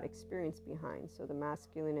leave that experience behind. So the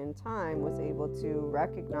masculine in time was able to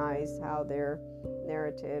recognize how their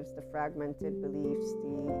narratives, the fragmented beliefs,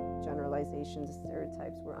 the generalizations, the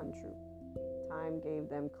stereotypes were untrue. Time gave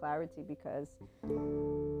them clarity, because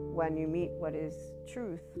when you meet what is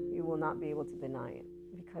truth, you will not be able to deny it,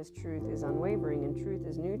 because truth is unwavering and truth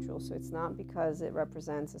is neutral. So it's not because it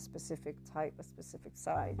represents a specific type, a specific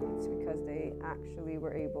side. It's because they actually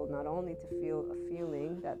were able not only to feel a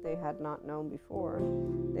feeling that they had not known before,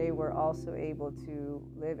 they were also able to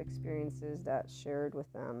live experiences that shared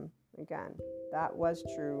with them. Again, that was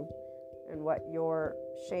true. And what your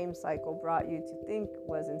shame cycle brought you to think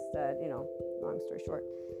was instead, long story short,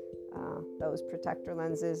 those protector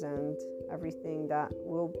lenses and everything that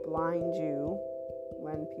will blind you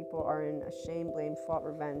when people are in a shame, blame, fault,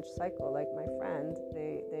 revenge cycle. Like my friend,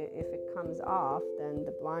 they if it comes off, then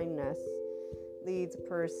the blindness leads a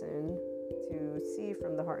person to see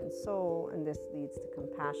from the heart and soul, and this leads to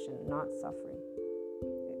compassion, not suffering.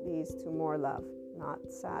 It leads to more love, not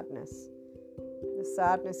sadness. The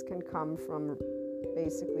sadness can come from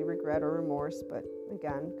basically regret or remorse, but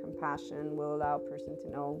again, compassion will allow a person to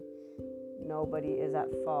know nobody is at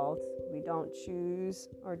fault. We don't choose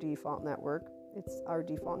our default network. It's our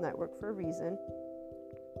default network for a reason.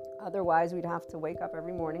 Otherwise, we'd have to wake up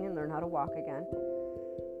every morning and learn how to walk again.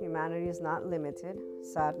 Humanity is not limited.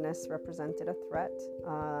 Sadness represented a threat.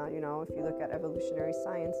 If you look at evolutionary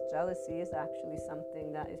science, jealousy is actually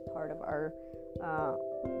something that is part of our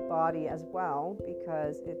body as well,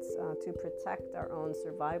 because it's to protect our own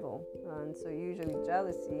survival. And so usually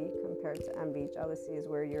jealousy compared to envy, jealousy is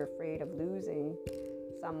where you're afraid of losing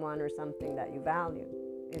someone or something that you value.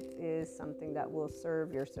 It is something that will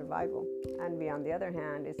serve your survival. Envy, on the other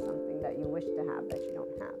hand, is something that you wish to have that you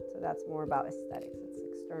don't have. So that's more about aesthetics. It's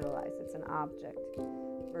externalized. It's an object.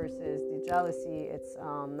 Versus the jealousy, it's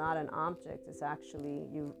not an object. It's actually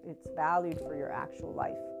it's valued for your actual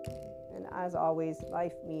life. And as always,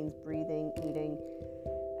 life means breathing, eating,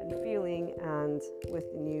 and feeling. And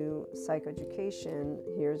with the new psychoeducation,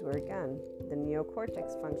 here's where again the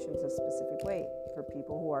neocortex functions a specific way. For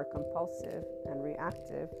people who are compulsive and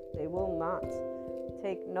reactive, they will not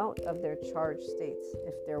take note of their charged states.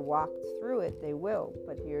 If they're walked through it, they will.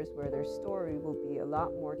 But here's where their story will be a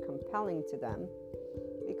lot more compelling to them,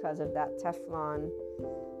 because of that Teflon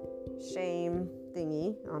shame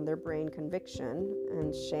thingy on their brain, conviction.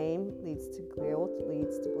 And shame leads to guilt,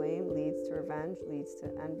 leads to blame, leads to revenge, leads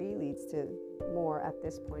to envy, leads to more at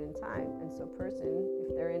this point in time. And so person,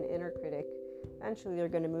 if they're an inner critic, eventually they're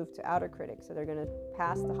going to move to outer critic. So they're going to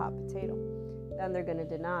pass the hot potato. Then they're going to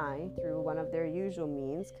deny through one of their usual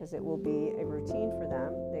means, because it will be a routine for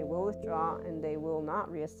them. They will withdraw and they will not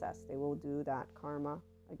reassess. They will do that karma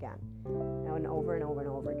again and over and over and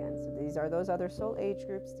over again. So these are those other soul age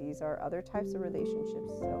groups. These are other types of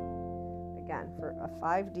relationships. So again, for a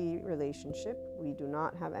 5D relationship, we do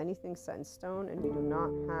not have anything set in stone, and we do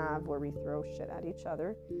not have where we throw shit at each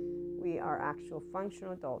other. We are actual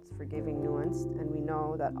functional adults, forgiving, nuanced, and we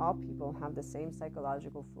know that all people have the same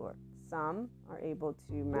psychological floor. Some are able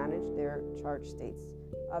to manage their charged states,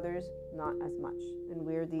 others not as much. And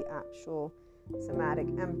we're the actual somatic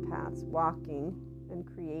empaths walking and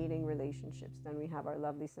creating relationships. Then we have our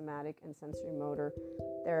lovely somatic and sensory motor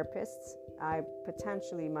therapists. I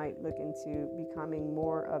potentially might look into becoming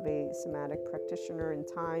more of a somatic practitioner in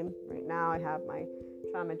time. Right now I have my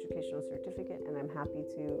trauma educational certificate, and I'm happy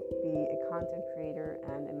to be a content creator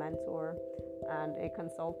and a mentor and a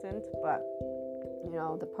consultant. But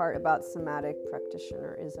the part about somatic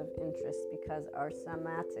practitioner is of interest, because our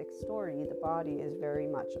somatic story, the body, is very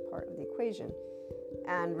much a part of the equation.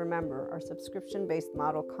 And remember, our subscription-based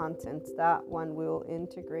model content, that one will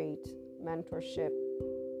integrate mentorship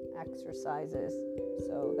exercises.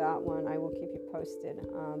 So that one I will keep you posted.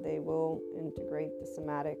 They will integrate the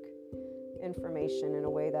somatic information in a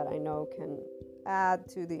way that I know can add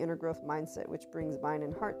to the inner growth mindset, which brings mind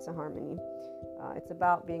and heart to harmony. It's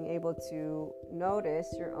about being able to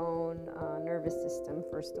notice your own nervous system,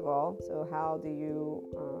 first of all. So how do you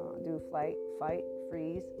do flight, fight,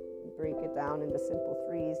 freeze? Break it down into simple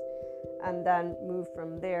threes, and then move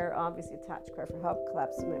from there. Obviously, attach, cry for help,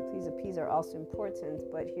 collapse, submit, please, appease are also important.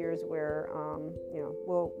 But here's where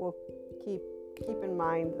we'll keep in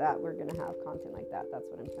mind that we're going to have content like that. That's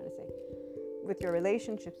what I'm trying to say. With your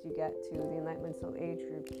relationships, you get to the Enlightenment Soul Age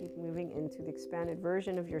group, keep moving into the expanded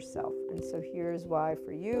version of yourself. And so here's why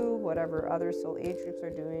for you, whatever other soul age groups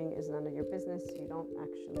are doing is none of your business. You don't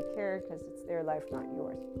actually care because it's their life, not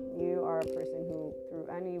yours. You are a person who, through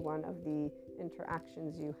any one of the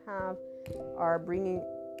interactions you have, are bringing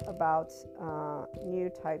about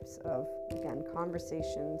new types of, again,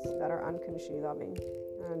 conversations that are unconditionally loving.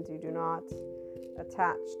 And you do not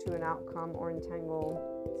attach to an outcome or entangle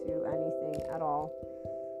to anything at all.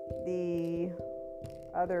 The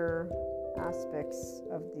other aspects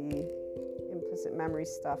of the implicit memory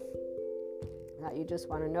stuff that you just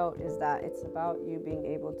want to note is that it's about you being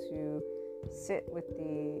able to sit with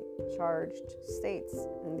the charged states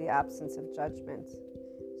in the absence of judgment.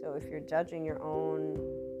 So if you're judging your own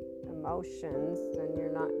emotions, then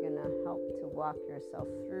you're not going to help to walk yourself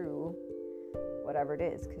through whatever it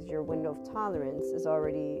is, because your window of tolerance is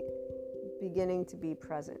already beginning to be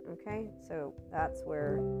present. Okay, so that's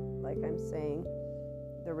where, like I'm saying,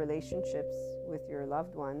 the relationships with your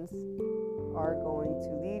loved ones are going to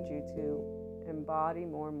lead you to embody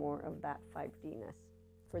more and more of that 5D-ness.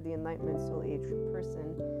 For the Enlightenment Soul Age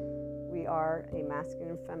person, we are a masculine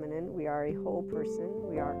and feminine. We are a whole person.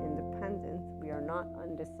 We are independent. We are not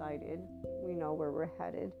undecided. We know where we're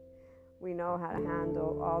headed. We know how to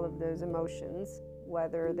handle all of those emotions,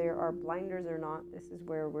 whether there are blinders or not. This is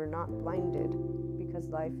where we're not blinded, because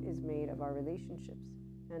life is made of our relationships,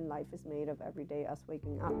 and life is made of every day us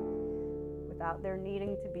waking up without there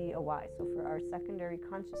needing to be a why. So for our secondary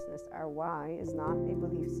consciousness, our why is not a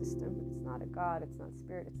belief system. It's not a God. It's not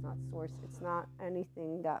spirit. It's not source. It's not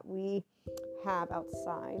anything that we have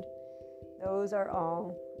outside. Those are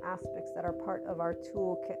all aspects that are part of our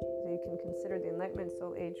toolkit. So you can consider the Enlightenment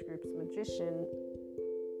Soul Age group's magician.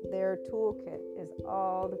 Their toolkit is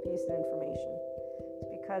all the pieces of information.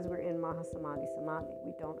 It's because we're in Mahasamadhi Samadhi.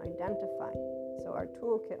 We don't identify. So our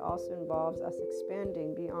toolkit also involves us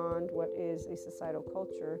expanding beyond what is a societal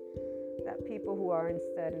culture, that people who are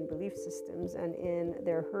instead in belief systems and in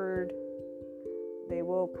their herd, they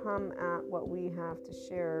will come at what we have to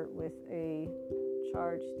share with a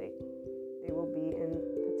charged state. They will be in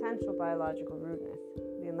potential biological rudeness.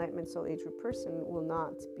 The Enlightenment Soul Age group person will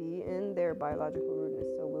not be in their biological rudeness,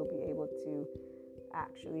 so we'll be able to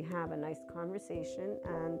actually have a nice conversation,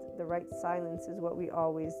 and the right silence is what we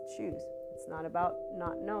always choose. It's not about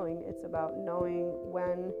not knowing, it's about knowing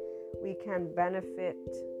when we can benefit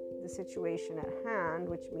the situation at hand,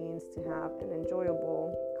 which means to have an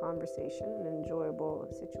enjoyable conversation, an enjoyable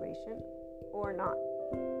situation, or not.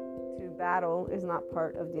 To battle is not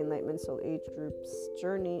part of the Enlightenment Soul Age group's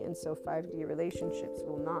journey, and so 5D relationships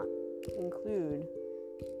will not include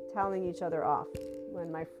telling each other off.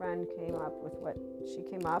 When my friend came up with what she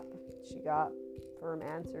came up, she got firm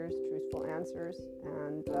answers, truthful answers,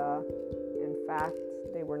 and in fact,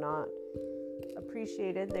 they were not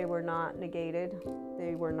appreciated, they were not negated,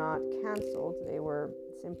 they were not canceled, they were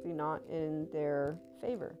simply not in their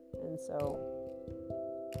favor. And so,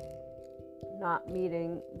 not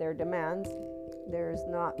meeting their demands, there's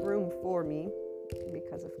not room for me,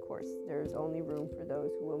 because of course there's only room for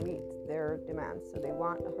those who will meet their demands. So they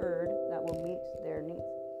want a herd that will meet their needs,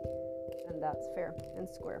 and that's fair and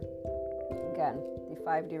square. Again, the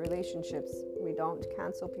 5D relationships, we don't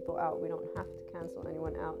cancel people out. We don't have to cancel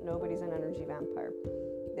anyone out. Nobody's an energy vampire.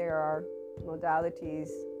 There are modalities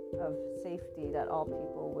of safety that all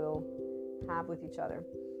people will have with each other.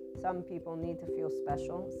 Some people need to feel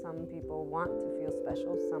special. Some people want to feel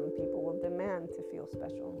special. Some people will demand to feel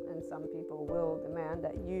special. And some people will demand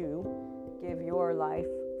that you give your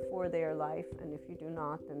life for their life. And if you do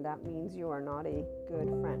not, then that means you are not a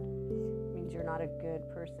good friend. It means you're not a good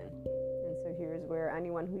person. And so here's where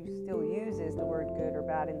anyone who still uses the word good or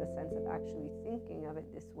bad in the sense of actually thinking of it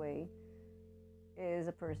this way is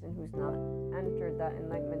a person who's not entered that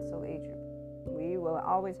Enlightenment Soul Age group. We will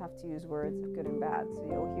always have to use words of good and bad. So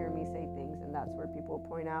you'll hear me say things, and that's where people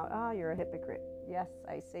point out, you're a hypocrite. Yes,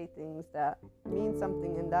 I say things that mean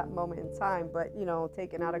something in that moment in time, but,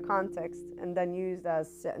 taken out of context and then used as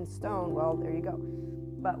set in stone, well, there you go.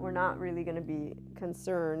 But we're not really going to be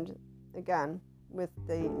concerned, again, with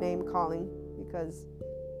the name calling, because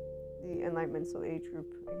the Enlightenment Soul Age group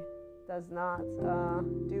does not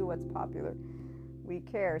do what's popular. We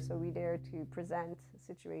care, so we dare to present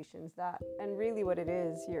situations that, and really what it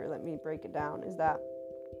is here, let me break it down, is that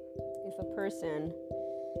if a person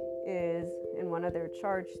is in one of their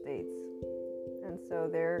charge states, and so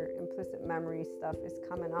their implicit memory stuff is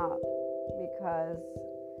coming up because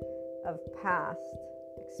of past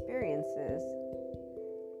experiences.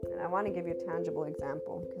 And I want to give you a tangible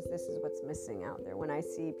example, because this is what's missing out there when I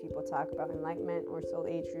see people talk about enlightenment or soul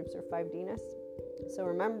age groups or 5Dness. So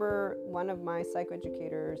remember, one of my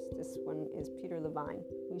psychoeducators, this one is Peter Levine.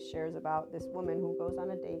 He shares about this woman who goes on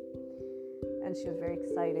a date, and she was very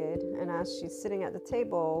excited. And as she's sitting at the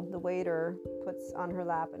table, the waiter puts on her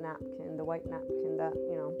lap a napkin, the white napkin that,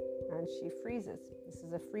 and she freezes. This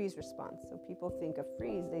is a freeze response. So people think of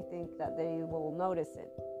freeze, they think that they will notice it.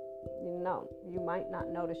 No, you might not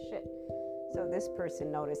notice shit. So this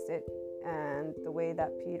person noticed it, and the way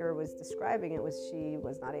that Peter was describing it was she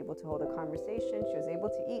was not able to hold a conversation. She was able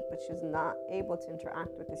to eat, but she was not able to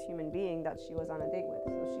interact with this human being that she was on a date with.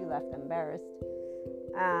 So she left embarrassed.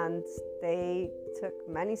 And they took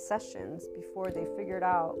many sessions before they figured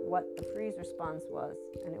out what the freeze response was.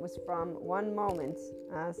 And it was from one moment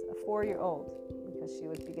as a 4-year-old, because she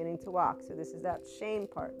was beginning to walk. So this is that shame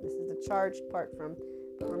part. This is the charged part from.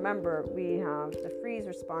 But remember, we have the freeze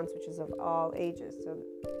response, which is of all ages. So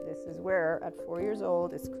this is where at 4 years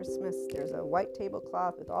old, it's Christmas, there's a white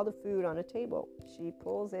tablecloth with all the food on a table. She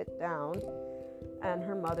pulls it down, and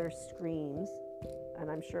her mother screams.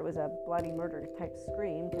 And I'm sure it was a bloody murder type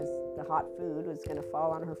scream, because the hot food was going to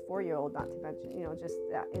fall on her 4-year-old, not to mention, just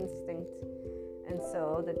that instinct. And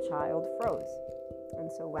so the child froze.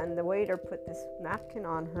 And so when the waiter put this napkin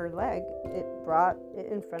on her leg, it brought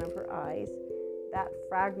it in front of her eyes. That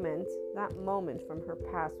fragment, that moment from her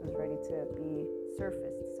past was ready to be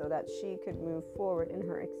surfaced, so that she could move forward in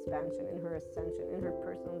her expansion, in her ascension, in her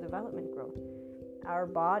personal development growth. Our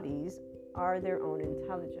bodies are their own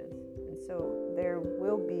intelligence. And so there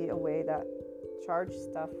will be a way that charged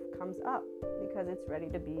stuff comes up, because it's ready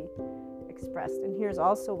to be expressed. And here's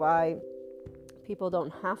also why people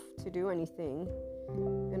don't have to do anything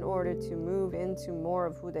in order to move into more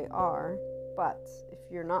of who they are. But if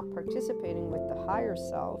you're not participating with the higher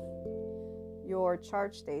self, your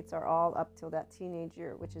charge states are all up till that teenage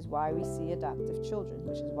year, which is why we see adaptive children,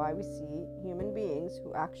 which is why we see human beings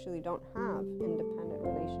who actually don't have independent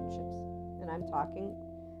relationships. And I'm talking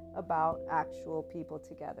about actual people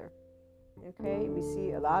together. Okay, we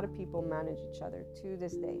see a lot of people manage each other to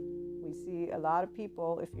this day. We see a lot of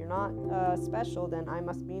people, if you're not special, then I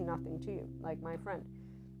must mean nothing to you, like my friend.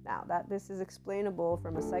 Now, that this is explainable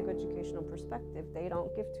from a psychoeducational perspective, they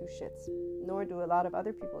don't give two shits, nor do a lot of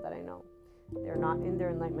other people that I know. They're not in their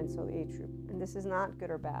Enlightenment Soul Age group. And this is not good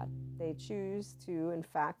or bad. They choose to, in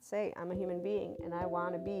fact, say, I'm a human being and I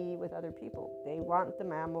want to be with other people. They want the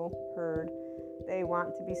mammal herd. They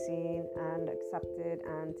want to be seen and accepted,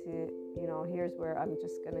 and to, here's where I'm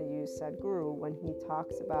just going to use Sadhguru when he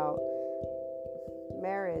talks about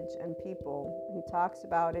marriage and people. He talks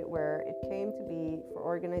about it where it came to be for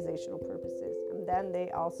organizational purposes, and then they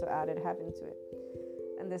also added heaven to it.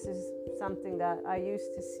 And this is something that I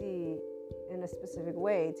used to see in a specific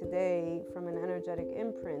way. Today, from an energetic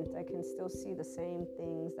imprint, I can still see the same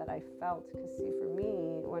things that I felt. Because see, for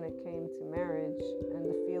me, when it came to marriage and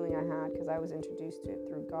the feeling I had, because I was introduced to it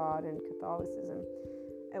through God and Catholicism,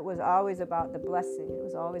 it was always about the blessing. It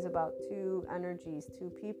was always about two energies, two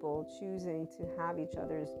people choosing to have each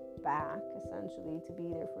other's back, essentially, to be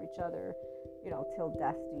there for each other, till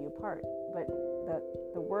death do you part. But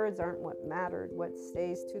the words aren't what mattered. What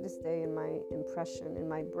stays to this day in my impression, in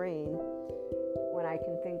my brain, when I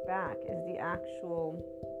can think back, is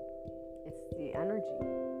it's the energy.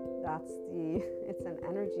 It's an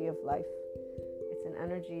energy of life. It's an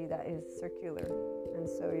energy that is circular. And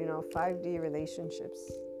so, 5D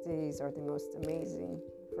relationships, these are the most amazing.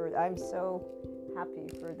 I'm so happy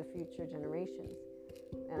for the future generations.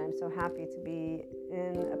 And I'm so happy to be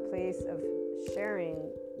in a place of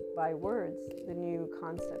sharing by words the new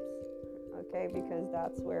concepts. Okay, because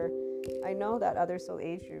that's where I know that other soul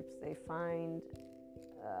age groups, they find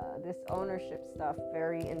this ownership stuff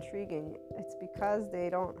very intriguing. It's because they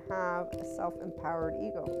don't have a self-empowered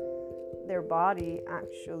ego. their body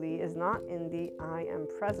actually is not in the I am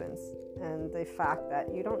presence, and the fact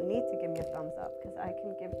that you don't need to give me a thumbs up because I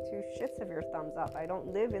can give two shits of your thumbs up. I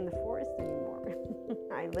don't live in the forest anymore.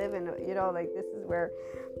 I live in, this is where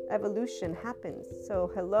evolution happens.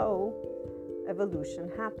 So hello,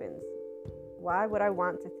 evolution happens. Why would I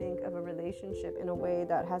want to think of a relationship in a way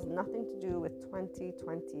that has nothing to do with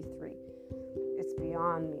 2023? It's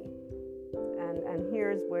beyond me. And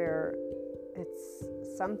here's where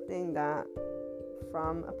it's something that,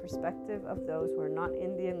 from a perspective of those who are not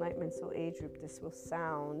in the Enlightenment Soul Age group, this will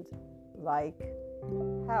sound like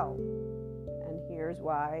hell. And here's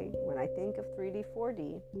why. When I think of 3D,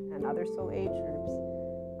 4D, and other Soul Age groups,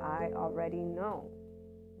 I already know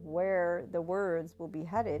where the words will be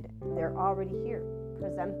headed. They're already here,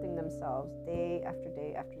 presenting themselves day after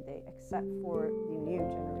day after day, except for the new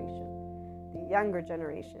generation, the younger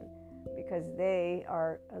generation, because they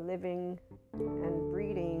are a living and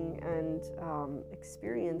breeding and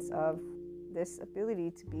experience of this ability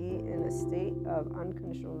to be in a state of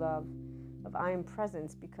unconditional love, of I am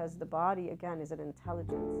presence, because the body, again, is an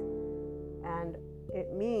intelligence. And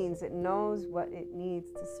it means it knows what it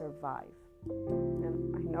needs to survive.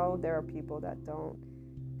 And I know there are people that don't,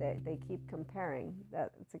 they keep comparing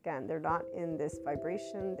that. It's, again, they're not in this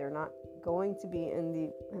vibration. They're not going to be in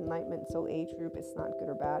the Enlightenment Soul Age group. It's not good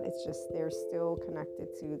or bad. It's just they're still connected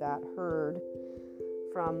to that herd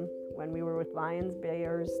from when we were with lions,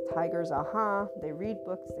 bears, tigers. They read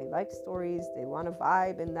books, they like stories, they want to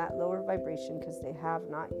vibe in that lower vibration because they have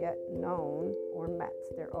not yet known or met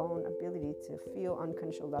their own ability to feel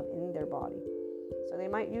unconditional love in their body. So they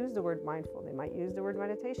might use the word mindful, they might use the word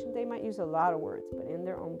meditation, they might use a lot of words, but in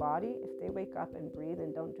their own body, if they wake up and breathe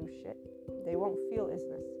and don't do shit, they won't feel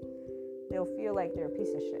isness. They'll feel like they're a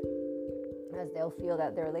piece of shit, as they'll feel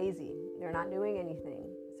that they're lazy, they're not doing anything.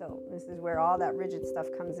 So this is where all that rigid stuff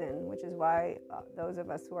comes in, which is why those of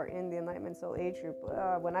us who are in the Enlightenment Soul Age group,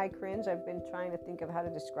 when I cringe, I've been trying to think of how to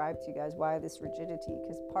describe to you guys why this rigidity,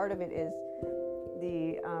 because part of it is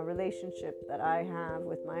the relationship that I have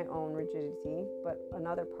with my own rigidity, but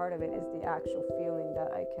another part of it is the actual feeling that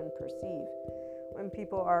I can perceive. When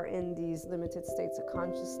people are in these limited states of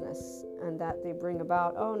consciousness and that they bring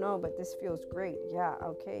about, oh no, but this feels great. Yeah,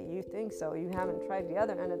 okay, you think so. You haven't tried the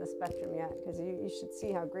other end of the spectrum yet, because you should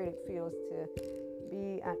see how great it feels to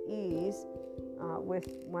be at ease with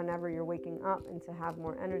whenever you're waking up, and to have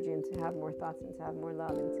more energy, and to have more thoughts, and to have more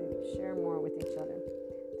love, and to share more with each other,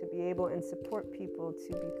 to be able and support people to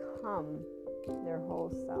become their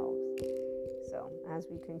whole selves. So as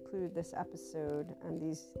we conclude this episode and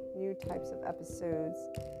these new types of episodes,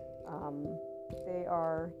 they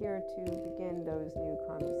are here to begin those new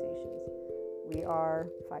conversations. We are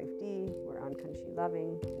 5D, we're unconsciously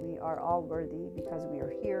loving, we are all worthy because we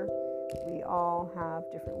are here. We all have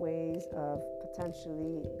different ways of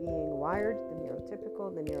potentially being wired, the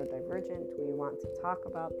neurotypical, the neurodivergent. We want to talk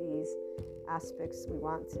about these aspects. We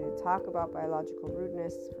want to talk about biological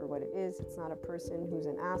rudeness for what it is. It's not a person who's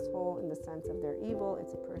an asshole in the sense of they're evil.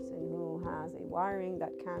 It's a person who has a wiring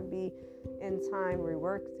that can be in time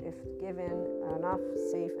reworked if given enough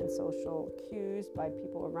safe and social cues by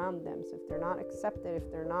people around them. So if they're not accepted,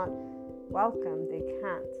 if they're not welcome, they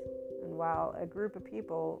can't. And while a group of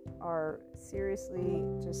people are seriously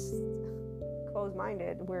just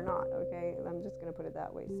closed-minded, we're not, okay? I'm just going to put it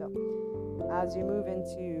that way. So as you move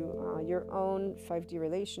into your own 5D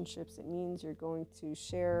relationships, it means you're going to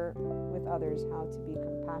share with others how to be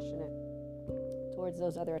compassionate towards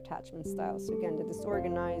those other attachment styles. So again, the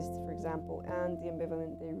disorganized, for example, and the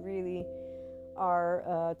ambivalent, they really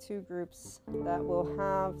are two groups that will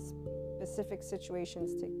have specific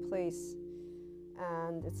situations take place.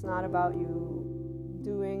 And it's not about you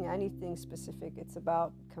doing anything specific. It's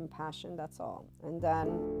about compassion, that's all. And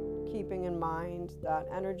then keeping in mind that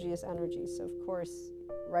energy is energy. So of course,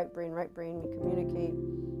 right brain, we communicate,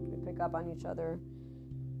 we pick up on each other.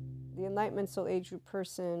 The Enlightenment Soul Age group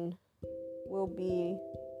person will be,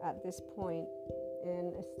 at this point,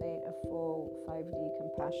 in a state of full 5D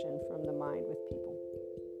compassion from the mind with people.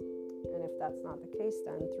 And if that's not the case,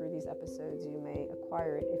 then through these episodes you may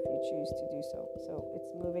acquire it if you choose to do so. So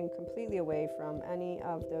it's moving completely away from any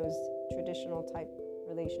of those traditional type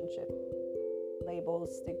relationship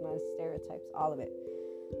labels, stigmas, stereotypes, all of it.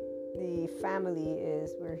 The family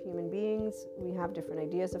is, we're human beings, we have different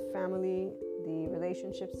ideas of family. The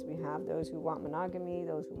relationships, we have those who want monogamy,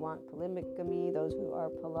 those who want polygamy, those who are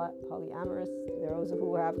polyamorous, those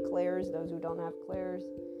who have clairs, those who don't have clairs.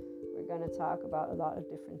 We're going to talk about a lot of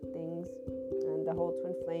different things, and the whole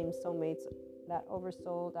twin flame, soulmates, that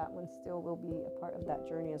oversoul, that one still will be a part of that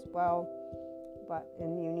journey as well. but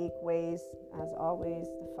in unique ways. As always,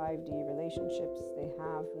 the 5D relationships, they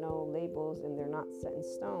have no labels and they're not set in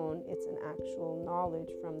stone. It's an actual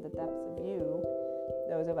knowledge from the depths of you,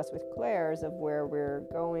 those of us with clairs, of where we're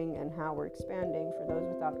going and how we're expanding. For those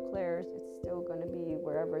without clairs, it's still going to be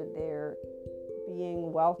wherever they're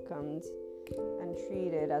being welcomed and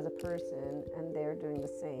treated as a person, and they're doing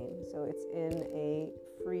the same. So it's in a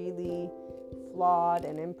freely flawed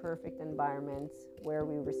and imperfect environment where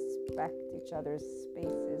we respect each other's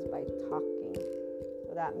spaces by talking.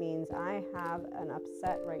 So that means I have an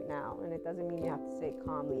upset right now, and it doesn't mean you have to say it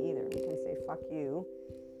calmly either. You can say fuck you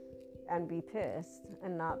and be pissed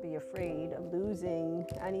and not be afraid of losing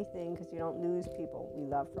anything, because you don't lose people. We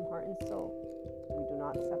love from heart and soul. We do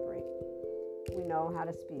not separate. We know how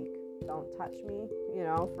to speak. Don't touch me,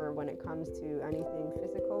 for when it comes to anything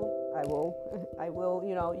physical. I will,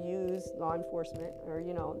 use law enforcement, or,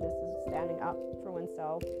 this is standing up for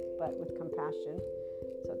oneself, but with compassion.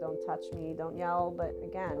 So don't touch me, don't yell. But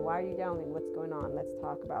again, why are you yelling? What's going on? Let's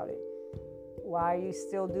talk about it. Why are you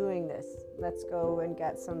still doing this? Let's go and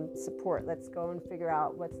get some support. Let's go and figure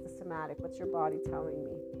out what's the somatic. What's your body telling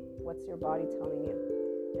me? What's your body telling you?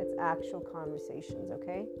 It's actual conversations,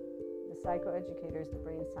 okay? The psychoeducators, the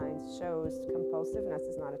brain science shows compulsiveness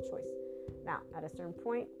is not a choice. Now, at a certain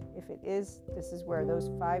point, if it is, this is where those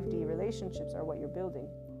 5D relationships are what you're building.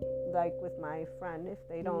 Like with my friend, if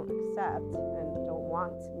they don't accept and don't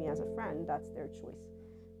want me as a friend, that's their choice.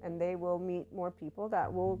 And they will meet more people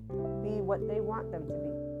that will be what they want them to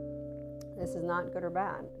be. This is not good or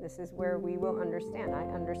bad. This is where we will understand. I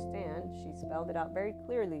understand. She spelled it out very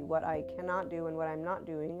clearly, what I cannot do and what I'm not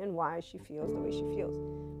doing, and why she feels the way she feels.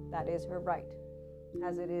 That is her right,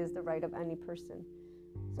 as it is the right of any person.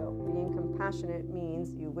 So being compassionate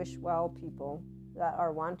means you wish well people that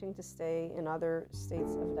are wanting to stay in other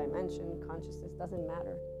states of dimension, consciousness, doesn't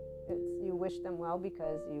matter. You wish them well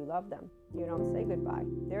because you love them. You don't say goodbye.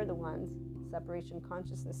 They're the ones. Separation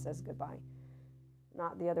consciousness says goodbye,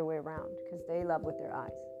 not the other way around, because they love with their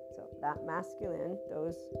eyes. So that masculine,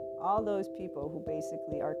 all those people who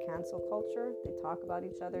basically are cancel culture, they talk about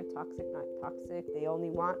each other, toxic, not toxic, they only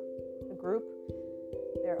want a group.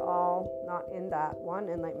 They're all not in that one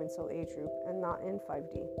enlightenment soul age group and not in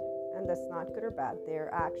 5D. And that's not good or bad.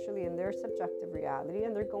 They're actually in their subjective reality,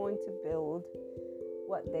 and they're going to build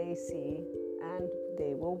what they see, and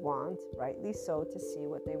they will want, rightly so, to see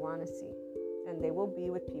what they want to see. And they will be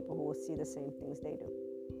with people who will see the same things they do.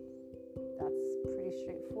 That's pretty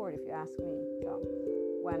straightforward if you ask me. So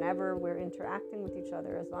whenever we're interacting with each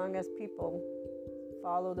other, as long as people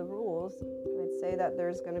follow the rules, I'd say that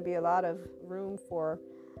there's going to be a lot of room for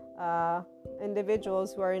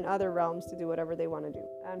individuals who are in other realms to do whatever they want to do,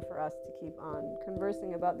 and for us to keep on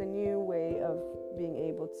conversing about the new way of being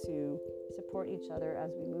able to support each other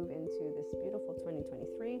as we move into this beautiful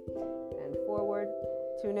 2023 and forward.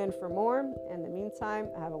 Tune in for more. In the meantime,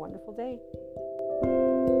 have a wonderful day.